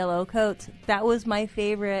men in yellow coats. That was my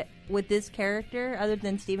favorite with this character, other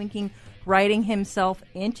than Stephen King writing himself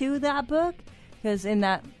into that book. Because in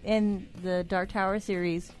the Dark Tower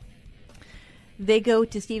series, they go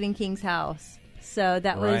to Stephen King's house. So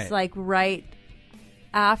that was like right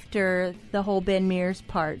after the whole Ben Mears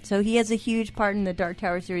part. So he has a huge part in the Dark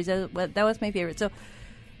Tower series. That was my favorite. So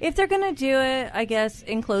if they're going to do it, I guess,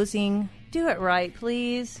 in closing, do it right,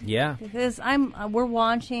 please. Yeah. Because we're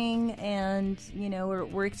watching and,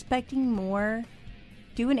 we're expecting more.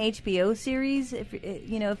 Do an HBO series if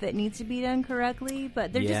it needs to be done correctly,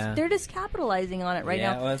 but they're just capitalizing on it right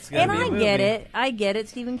now. Well, and I get it.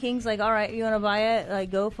 Stephen King's like, all right, you want to buy it?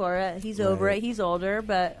 Like, go for it. He's over it. He's older,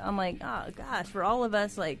 but I'm like, oh gosh, for all of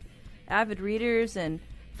us like avid readers and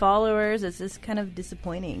followers, it's just kind of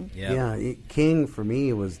disappointing. Yeah, King for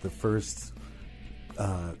me was the first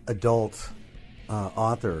adult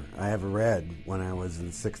author I ever read when I was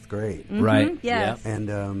in 6th grade. Mm-hmm. Right. Yes.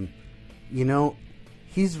 And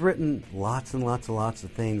he's written lots and lots and lots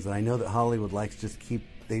of things, and I know that Hollywood likes just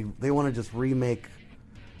they want to just remake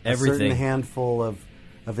everything. A certain handful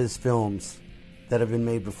of his films that have been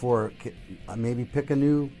made before. Maybe pick a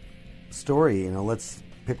new story. Let's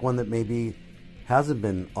pick one that maybe hasn't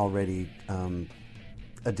been already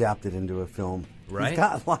adapted into a film. Right. He's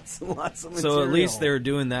got lots and lots of material. So at least they're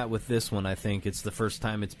doing that with this one. I think it's the first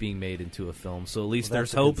time it's being made into a film. So at least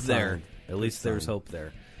there's hope there. At least there's hope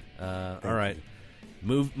there. All right.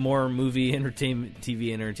 More movie entertainment,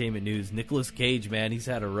 TV entertainment news. Nicolas Cage, man, he's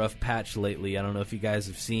had a rough patch lately. I don't know if you guys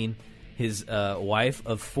have seen his wife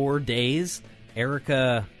of 4 days,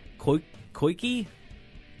 Erica Koike?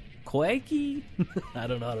 I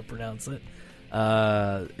don't know how to pronounce it.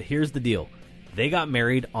 Here's the deal. They got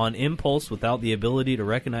married on impulse without the ability to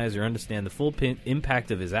recognize or understand the full impact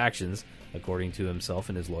of his actions, according to himself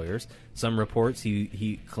and his lawyers. Some reports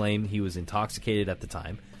he claimed he was intoxicated at the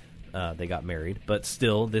time. They got married, but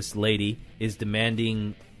still, this lady is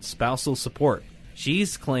demanding spousal support.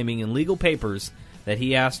 She's claiming in legal papers that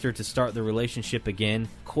he asked her to start the relationship again,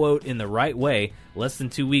 quote, in the right way, less than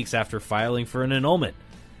 2 weeks after filing for an annulment.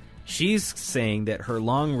 She's saying that her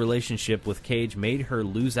long relationship with Cage made her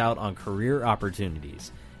lose out on career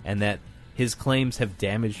opportunities, and that his claims have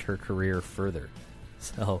damaged her career further.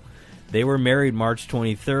 So, They were married March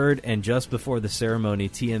 23rd, and just before the ceremony,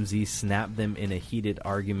 TMZ snapped them in a heated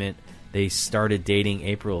argument. They started dating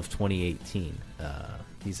April of 2018.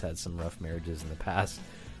 He's had some rough marriages in the past,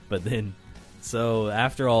 but then, so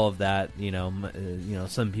after all of that,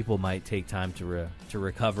 some people might take time to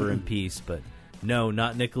recover in peace, but no,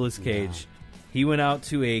 not Nicolas Cage. Yeah. He went out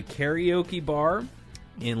to a karaoke bar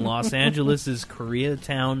in Los Angeles'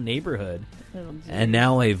 Koreatown neighborhood, and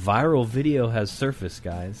now a viral video has surfaced,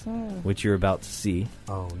 guys, which you're about to see.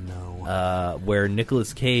 Oh no! Where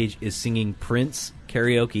Nicolas Cage is singing Prince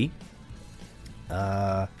karaoke.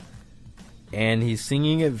 And he's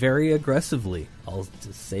singing it very aggressively. I'll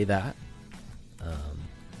just say that.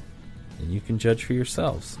 And you can judge for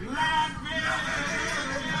yourselves.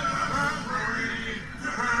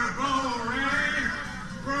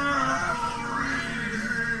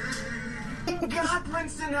 God,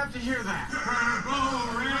 Prince didn't have to hear that.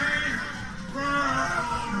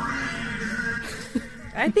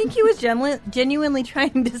 I think he was genuinely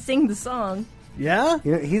trying to sing the song. Yeah?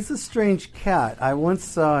 He's a strange cat. I once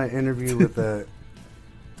saw an interview with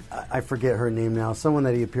I forget her name now, someone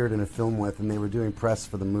that he appeared in a film with, and they were doing press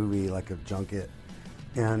for the movie, like a junket.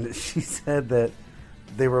 And she said that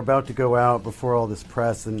they were about to go out before all this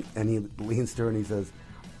press, and he leans to her and he says,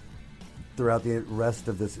 throughout the rest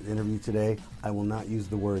of this interview today, I will not use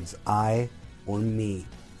the words I or me.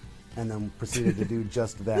 And then proceeded to do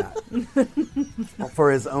just that for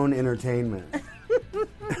his own entertainment.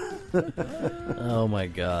 Oh my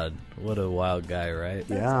God. What a wild guy, right?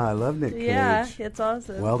 Yeah, I love Nick Cage. Yeah, it's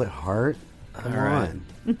awesome. Wild at heart. Come on.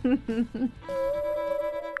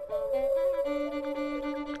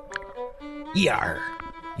 Yar.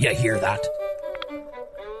 You hear that?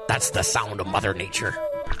 That's the sound of Mother Nature.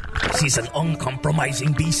 She's an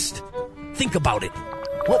uncompromising beast. Think about it.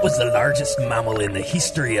 What was the largest mammal in the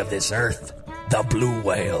history of this earth? The blue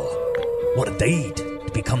whale. What did they eat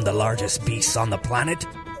to become the largest beasts on the planet?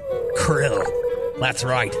 Krill. That's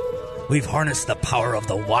right. We've harnessed the power of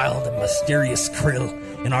the wild and mysterious krill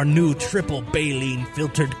in our new triple baleen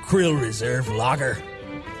filtered Krill Reserve lager.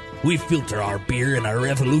 We filter our beer in a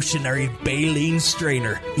revolutionary baleen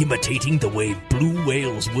strainer, imitating the way blue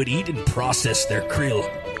whales would eat and process their krill.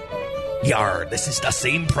 Yar, this is the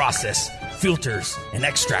same process, filters and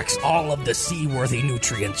extracts all of the seaworthy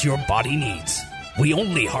nutrients your body needs. We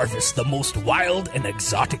only harvest the most wild and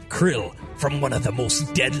exotic krill from one of the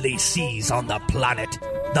most deadly seas on the planet,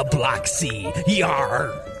 the Black Sea.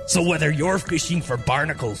 Yar! So whether you're fishing for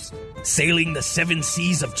barnacles, sailing the 7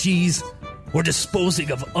 seas of cheese, or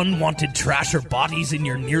disposing of unwanted trash or bodies in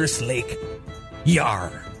your nearest lake,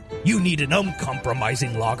 yar! You need an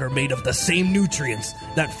uncompromising lager made of the same nutrients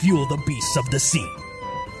that fuel the beasts of the sea.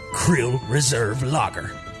 Krill Reserve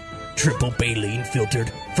Lager. Triple baleen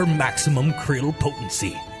filtered for maximum krill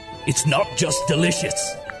potency. It's not just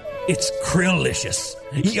delicious, it's krillicious.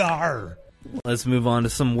 Yar! Let's move on to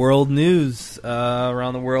some world news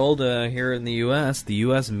around the world. Here in the U.S., the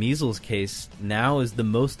U.S. measles case now is the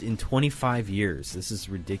most in 25 years. This is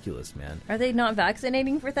ridiculous, man. Are they not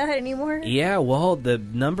vaccinating for that anymore? Yeah, well, the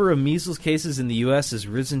number of measles cases in the U.S. has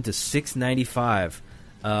risen to 695.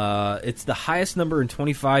 It's the highest number in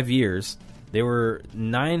 25 years. There were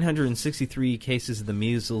 963 cases of the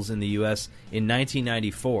measles in the U.S. in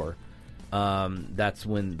 1994. That's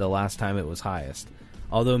when the last time it was highest.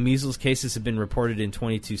 Although measles cases have been reported in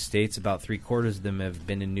 22 states, about 3/4 of them have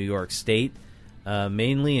been in New York State,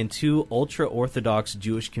 mainly in 2 ultra-Orthodox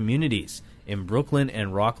Jewish communities, in Brooklyn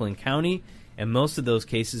and Rockland County, and most of those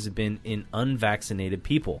cases have been in unvaccinated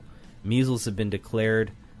people. Measles have been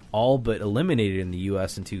declared all but eliminated in the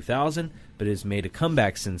U.S. in 2000, but has made a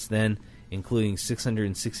comeback since then, including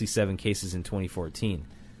 667 cases in 2014.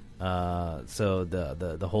 So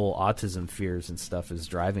the whole autism fears and stuff is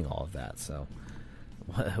driving all of that, so...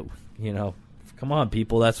 come on,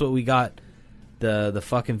 people. That's what we got the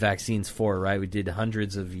fucking vaccines for, right? We did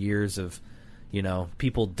hundreds of years of,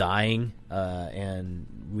 people dying, and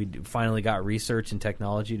we finally got research and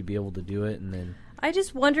technology to be able to do it, and then... I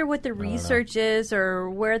just wonder what the research is or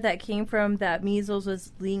where that came from that measles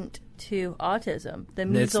was linked to autism. The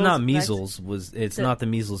measles it's not measles. It's not the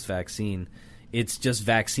measles vaccine. It's just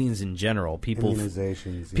vaccines in general.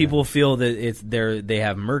 Immunizations. People feel that they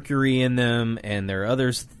have mercury in them, and there are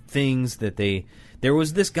other things that they. There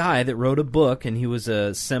was this guy that wrote a book, and he was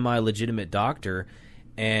a semi-legitimate doctor,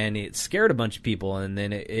 and it scared a bunch of people, and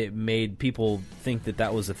then it made people think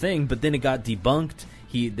that was a thing. But then it got debunked.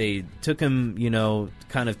 They took him,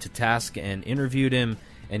 kind of to task and interviewed him.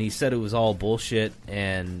 And he said it was all bullshit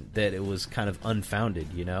and that it was kind of unfounded,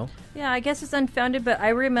 Yeah, I guess it's unfounded, but I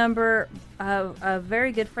remember a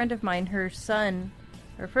very good friend of mine, her son,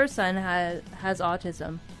 her first son has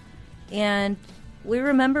autism, and we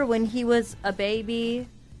remember when he was a baby,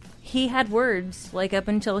 he had words. Like up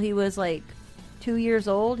until he was like 2 years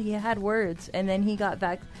old, he had words, and then he got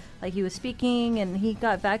he was speaking, and he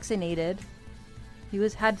got vaccinated.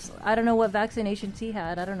 I don't know what vaccinations he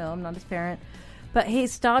had. I don't know. I'm not his parent, but he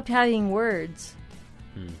stopped having words.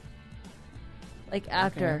 Like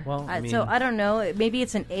after. Okay, well, I mean, so I don't know. Maybe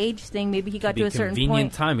it's an age thing. Maybe he got to a certain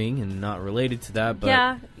convenient point. timing and not related to that. But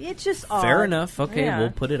yeah, it's just fair odd. enough. Okay, Yeah.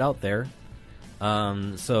 we'll put it out there.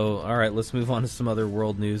 So, all right, let's move on to some other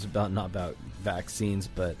world news not about vaccines,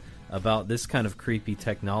 but about this kind of creepy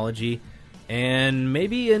technology, and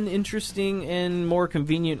maybe an interesting and more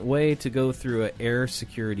convenient way to go through an air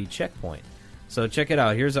security checkpoint. So check it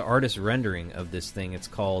out. Here's an artist rendering of this thing. It's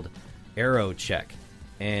called AeroCheck,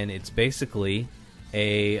 and it's basically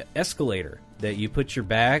a escalator that you put your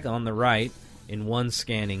bag on the right in one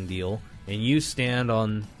scanning deal, and you stand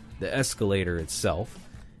on the escalator itself,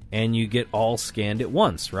 and you get all scanned at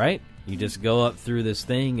once, right? You just go up through this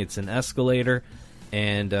thing. It's an escalator,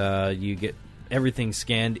 and you get everything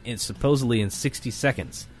scanned supposedly in 60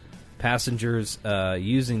 seconds. Passengers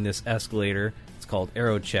using this escalator, it's called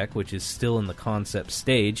AeroCheck, which is still in the concept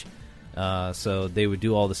stage. So they would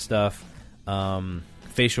do all the stuff.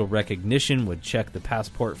 Facial recognition would check the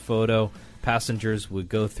passport photo. Passengers would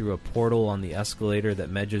go through a portal on the escalator that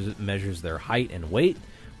measures their height and weight,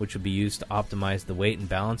 which would be used to optimize the weight and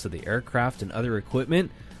balance of the aircraft and other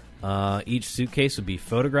equipment. Each suitcase would be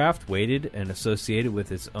photographed, weighted, and associated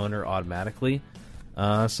with its owner automatically.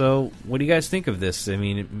 So what do you guys think of this? I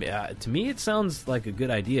mean, to me, it sounds like a good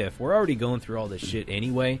idea. If we're already going through all this shit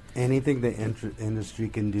anyway. Anything the industry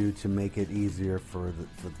can do to make it easier for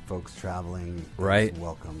the folks traveling right. is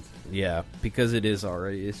welcomed. Yeah, because it is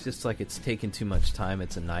already. It's just like it's taken too much time.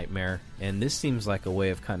 It's a nightmare. And this seems like a way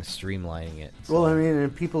of kind of streamlining it. So. Well, I mean,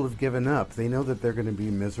 and people have given up. They know that they're going to be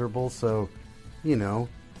miserable, so, you know,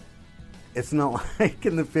 it's not like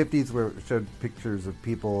in the 50s where it showed pictures of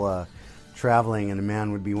people traveling, and a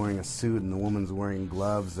man would be wearing a suit and the woman's wearing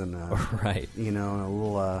gloves and right, you know, and a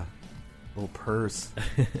little purse.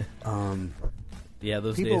 Yeah,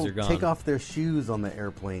 those people days are gone. Take off their shoes on the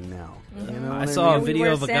airplane now. Mm-hmm. You know I saw a we video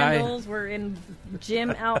wear of a sandals, guy. We're in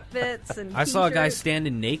gym outfits and I saw a guy t-shirts.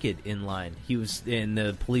 standing naked in line. He was, and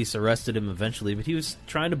the police arrested him eventually, but he was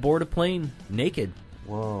trying to board a plane naked.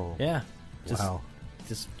 Whoa! Yeah, just, wow.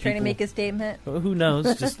 Just trying to people- make a statement. Who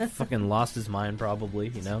knows? Just fucking lost his mind, probably.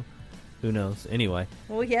 You know, who knows? Anyway.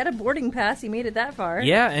 Well, he had a boarding pass. He made it that far.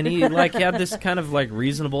 Yeah, and he like had this kind of like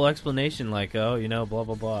reasonable explanation, like, oh, you know, blah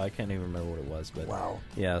blah blah. I can't even remember what it was, but Wow.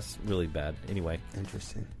 yeah, it's really bad. Anyway,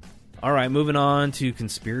 Interesting. all right, moving on to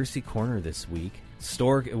Conspiracy Corner this week.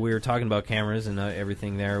 We were talking about cameras and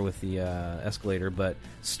everything there with the escalator, but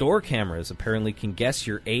store cameras apparently can guess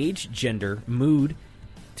your age, gender, mood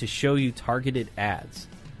to show you targeted ads.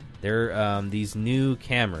 They're these new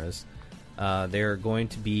cameras. They're going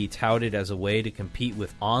to be touted as a way to compete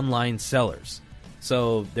with online sellers.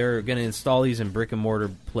 So they're going to install these in brick and mortar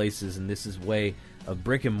places, and this is way of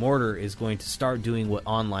brick and mortar is going to start doing what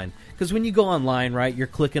online. Because when you go online, right, you're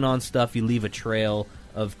clicking on stuff, you leave a trail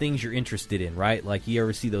of things you're interested in, right? Like you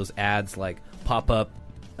ever see those ads like pop up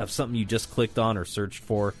of something you just clicked on or searched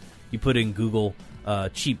for. You put in Google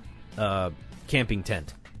cheap camping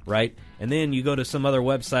tent, right? And then you go to some other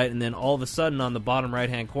website, and then all of a sudden on the bottom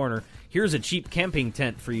right-hand corner, here's a cheap camping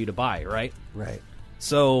tent for you to buy, right? Right.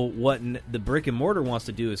 So what the brick and mortar wants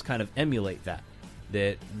to do is kind of emulate that.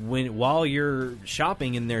 That while you're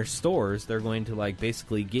shopping in their stores, they're going to like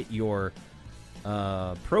basically get your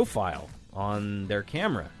profile on their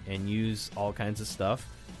camera and use all kinds of stuff,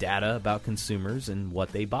 data about consumers and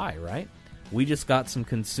what they buy, right? We just got some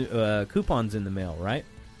coupons in the mail, right?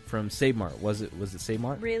 From Save Mart. Was it Save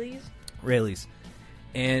Mart? Rayleigh's.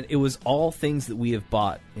 And it was all things that we have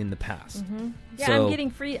bought in the past. Mm-hmm. Yeah, So, I'm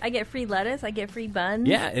getting free. I get free lettuce. I get free buns.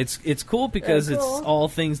 yeah, it's cool because Very cool. it's all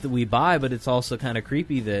things that we buy, but it's also kind of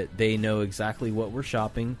creepy that they know exactly what we're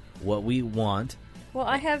shopping, what we want. Well,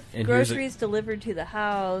 I have And here's a- groceries delivered to the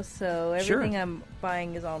house, so everything Sure. I'm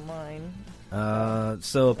buying is online.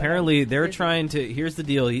 So apparently they're busy. trying to. Here's the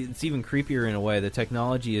deal. It's even creepier in a way. The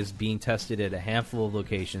technology is being tested at a handful of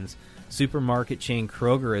locations. Supermarket chain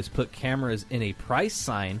Kroger has put cameras in a price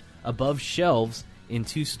sign above shelves in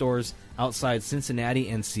 2 stores outside Cincinnati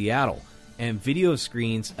and Seattle, and video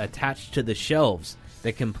screens attached to the shelves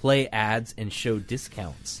that can play ads and show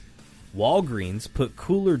discounts. Walgreens put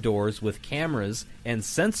cooler doors with cameras and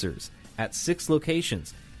sensors at 6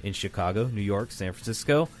 locations in Chicago, New York, San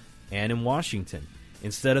Francisco, and in Washington.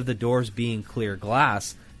 Instead of the doors being clear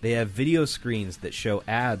glass, They have video screens that show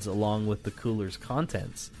ads along with the cooler's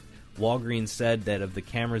contents. Walgreens said that of the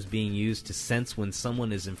cameras being used to sense when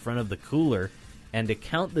someone is in front of the cooler and to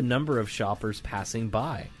count the number of shoppers passing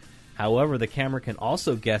by. However, the camera can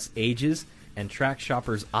also guess ages and track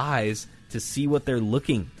shoppers' eyes to see what they're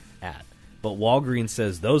looking at. But Walgreens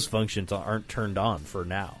says those functions aren't turned on for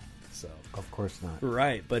now. So, Of course not.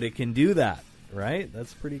 right, but it can do that, right?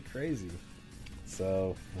 That's pretty crazy.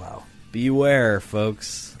 So, Wow. beware,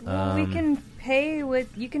 folks. Well, you can pay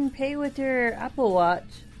with your Apple Watch,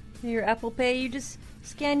 your Apple Pay. You just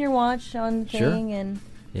scan your watch on the Sure. thing, and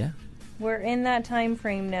Yeah. we're in that time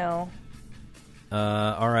frame now.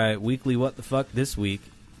 All right, weekly what the fuck this week.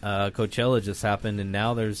 Coachella just happened, and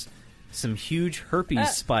now there's some huge herpes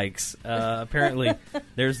spikes. Apparently,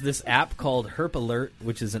 there's this app called Herp Alert,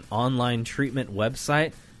 which is an online treatment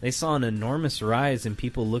website. They saw an enormous rise in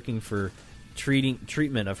people looking for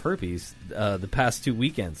treatment of herpes the past 2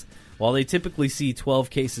 weekends. While they typically see 12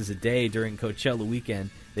 cases a day during Coachella weekend,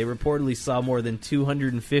 they reportedly saw more than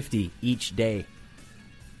 250 each day.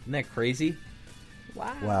 Isn't that crazy?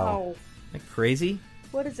 Wow. Isn't that crazy?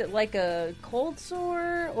 What is it, like a cold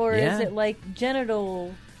sore, or Yeah. is it like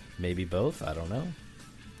genital? Maybe both. I don't know.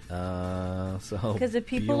 So Because if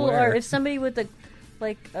people beware. are, if somebody with a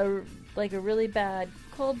really bad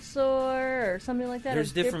cold sore or something like that, There's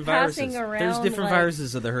if they're different passing viruses. around, There's different like,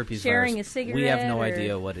 viruses of the herpes sharing virus. a We have no cigarette or-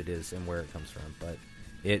 idea what it is and where it comes from, but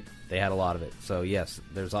they had a lot of it. So yes,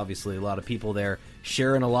 there's obviously a lot of people there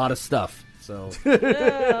sharing a lot of stuff. So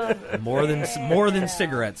more than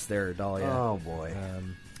cigarettes there, Dahlia. Oh, boy.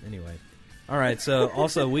 Anyway. All right, so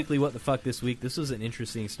also weekly what the fuck this week. This was an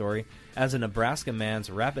interesting story. As a Nebraska man's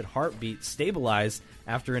rapid heartbeat stabilized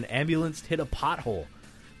after an ambulance hit a pothole.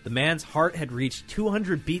 The man's heart had reached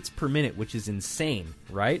 200 beats per minute, which is insane,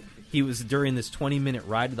 right? He was during this 20-minute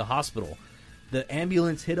ride to the hospital. The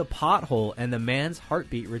ambulance hit a pothole, and the man's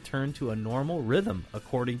heartbeat returned to a normal rhythm,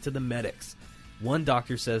 according to the medics. One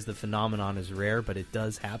doctor says the phenomenon is rare, but it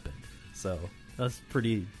does happen. So that's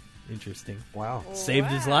pretty interesting. Wow. Saved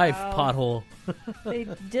his life, pothole. They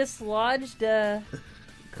dislodged a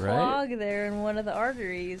Right? clog there in one of the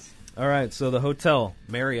arteries. All right, so the hotel,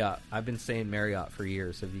 Marriott. I've been saying Marriott for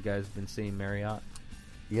years. Have you guys been saying Marriott?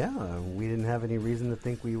 Yeah, we didn't have any reason to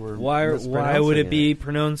think we were. Why would mispronouncing it be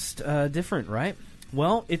pronounced different, right?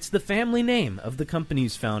 Well, it's the family name of the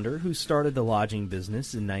company's founder who started the lodging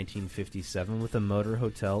business in 1957 with a motor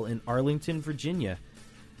hotel in Arlington, Virginia.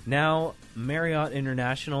 Now, Marriott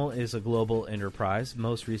International is a global enterprise,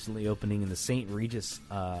 most recently opening in the St. Regis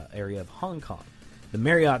area of Hong Kong. The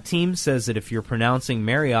Marriott team says that if you're pronouncing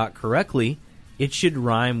Marriott correctly, it should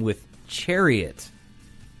rhyme with chariot.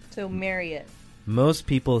 So Marriott. Most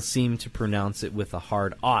people seem to pronounce it with a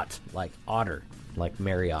hard "ot," like otter, like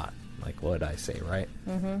Marriott, like what I say, right?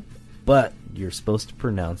 Mm-hmm. But you're supposed to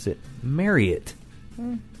pronounce it Marriott,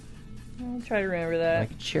 I'll try to remember that,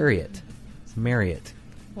 like chariot. It's Marriott.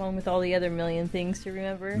 along with all the other million things to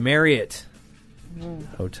remember. Marriott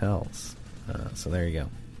hotels. So there you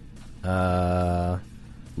go.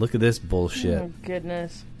 Look at this bullshit. Oh,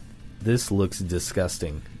 goodness. This looks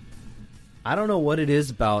disgusting. I don't know what it is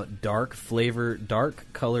about dark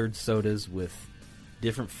colored sodas with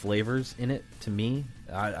different flavors in it. To me,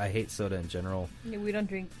 I hate soda in general. Yeah, we don't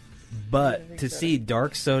drink. But to see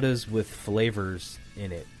dark sodas with flavors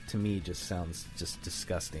in it, to me, just sounds just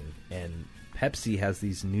disgusting. And Pepsi has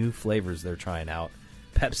these new flavors they're trying out.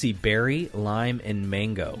 Pepsi Berry, Lime, and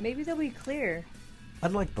Mango. Maybe they'll be clear.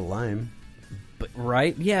 I'd like the lime. But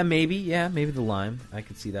right? Yeah, maybe the lime. I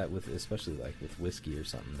could see that with, especially like with whiskey or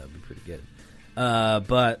something. That'd be pretty good.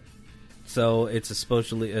 But so it's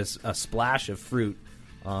especially a splash of fruit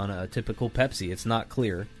on a typical Pepsi. It's not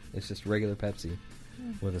clear. It's just regular Pepsi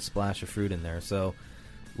with a splash of fruit in there. So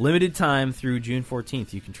limited time through June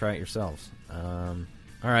 14th. You can try it yourselves. All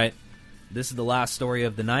right. This is the last story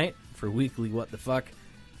of the night for Weekly What the Fuck.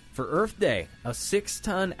 For Earth Day, a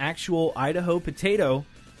 6-ton actual Idaho potato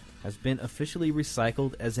has been officially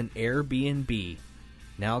recycled as an Airbnb,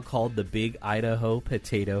 now called the Big Idaho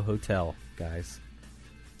Potato Hotel, guys.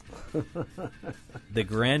 The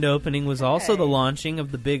grand opening was also the launching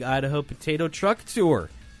of the Big Idaho Potato Truck Tour,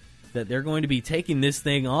 that they're going to be taking this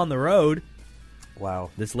thing on the road. Wow.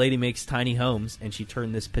 This lady makes tiny homes, and she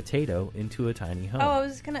turned this potato into a tiny home. Oh, I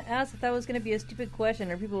was going to ask if that was going to be a stupid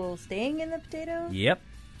question. Are people staying in the potato? Yep.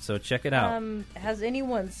 So check it out. Has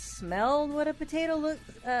anyone smelled what a potato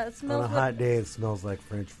smells On a like? hot day, it smells like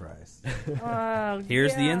French fries. Oh,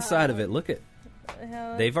 Here's the yeah. inside of it. Look at.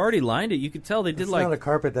 Hell, They've already lined it. You could tell they did It's like not a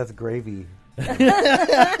carpet, that's gravy.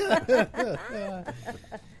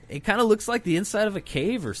 It kind of looks like the inside of a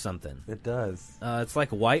cave or something. It does. It's like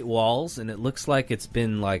white walls, and it looks like it's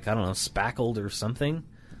been, like, I don't know, spackled or something.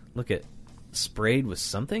 Look at sprayed with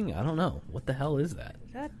something? I don't know. What the hell is that?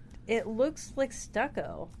 It looks like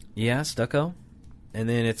stucco. Yeah, stucco. And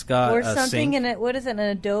then it's got or a something sink. in it. What is it,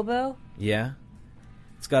 an adobo? Yeah.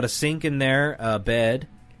 It's got a sink in there, a bed,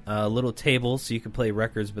 a little table so you can play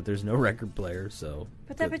records, but there's no record player, so...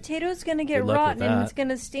 But that potato's going to get good luck with rotten and that. it's going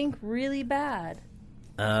to stink really bad.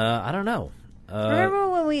 I don't know. Remember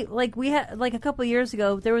when we had, like, a couple years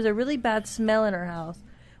ago, there was a really bad smell in our house.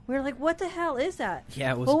 We were like, what the hell is that?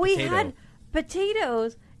 Yeah, it was Well, a we potato. had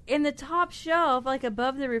potatoes in the top shelf, like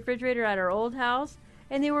above the refrigerator at our old house,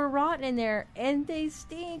 and they were rotten in there, and they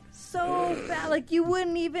stink so bad, like you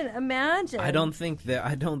wouldn't even imagine. I don't think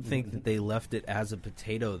that they left it as a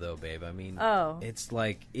potato, though, babe. I mean, it's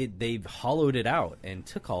like they've hollowed it out and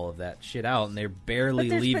took all of that shit out, and they're barely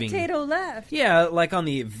But there's leaving potato left. Yeah, like on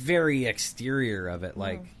the very exterior of it,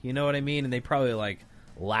 like you know what I mean. And they probably like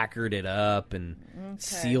lacquered it up and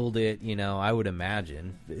sealed it. You know, I would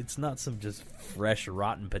imagine it's not some just fresh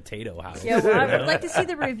rotten potato house. Yeah, well, I would like to see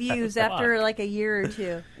the reviews after like a year or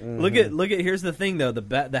two. Look at. Here's the thing though,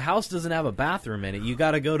 the house doesn't have a bathroom in it. You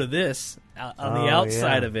got to go to this on the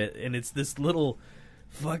outside of it, and it's this little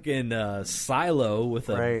fucking silo with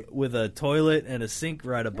a toilet and a sink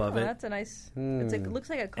right above it. That's a nice. It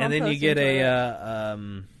looks like a composting And then you get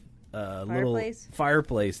toilet. a little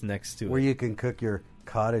fireplace next to it, where you can cook your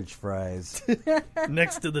cottage fries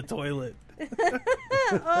next to the toilet.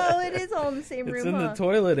 Oh, it is all in the same room. It's in the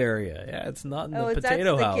toilet area. Yeah, it's not in the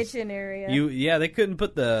potato that's house. the kitchen area. They couldn't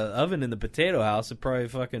put the oven in the potato house. It'd probably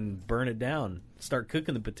fucking burn it down. Start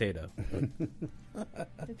cooking the potato.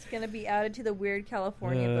 It's gonna be added to the Weird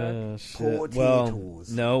California book. Shit. Well,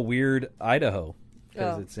 no, Weird Idaho,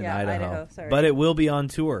 because it's in Idaho. Sorry. But it will be on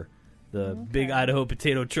tour. The big Idaho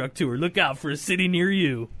Potato Truck Tour. Look out for a city near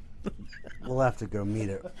you. We'll have to go meet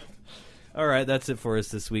it. All right, that's it for us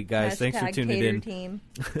this week, guys. Thanks for tuning Tater in. Team.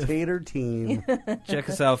 Tater Team. Check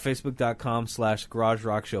us out, facebook.com/Garage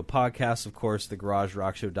Rock Show Podcast. Of course,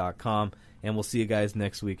 thegaragerockshow.com. And we'll see you guys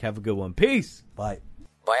next week. Have a good one. Peace. Bye.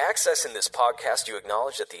 By accessing this podcast, you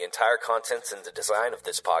acknowledge that the entire contents and the design of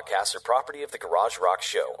this podcast are property of the Garage Rock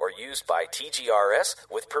Show or used by TGRS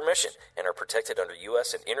with permission and are protected under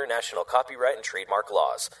U.S. and international copyright and trademark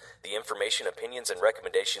laws. The information, opinions, and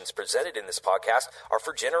recommendations presented in this podcast are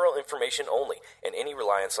for general information only, and any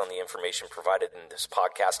reliance on the information provided in this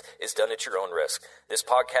podcast is done at your own risk. This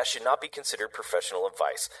podcast should not be considered professional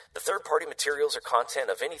advice. The third-party materials or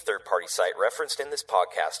content of any third-party site referenced in this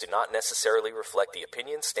podcast do not necessarily reflect the opinions,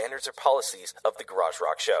 standards, or policies of the Garage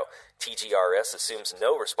Rock Show. TGRS assumes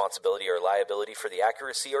no responsibility or liability for the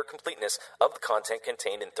accuracy or completeness of the content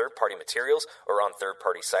contained in third-party materials or on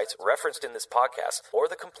third-party sites referenced in this podcast, or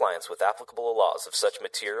the compliance with applicable laws of such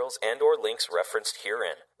materials and or links referenced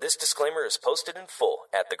herein. This disclaimer is posted in full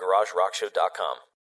at thegaragerockshow.com.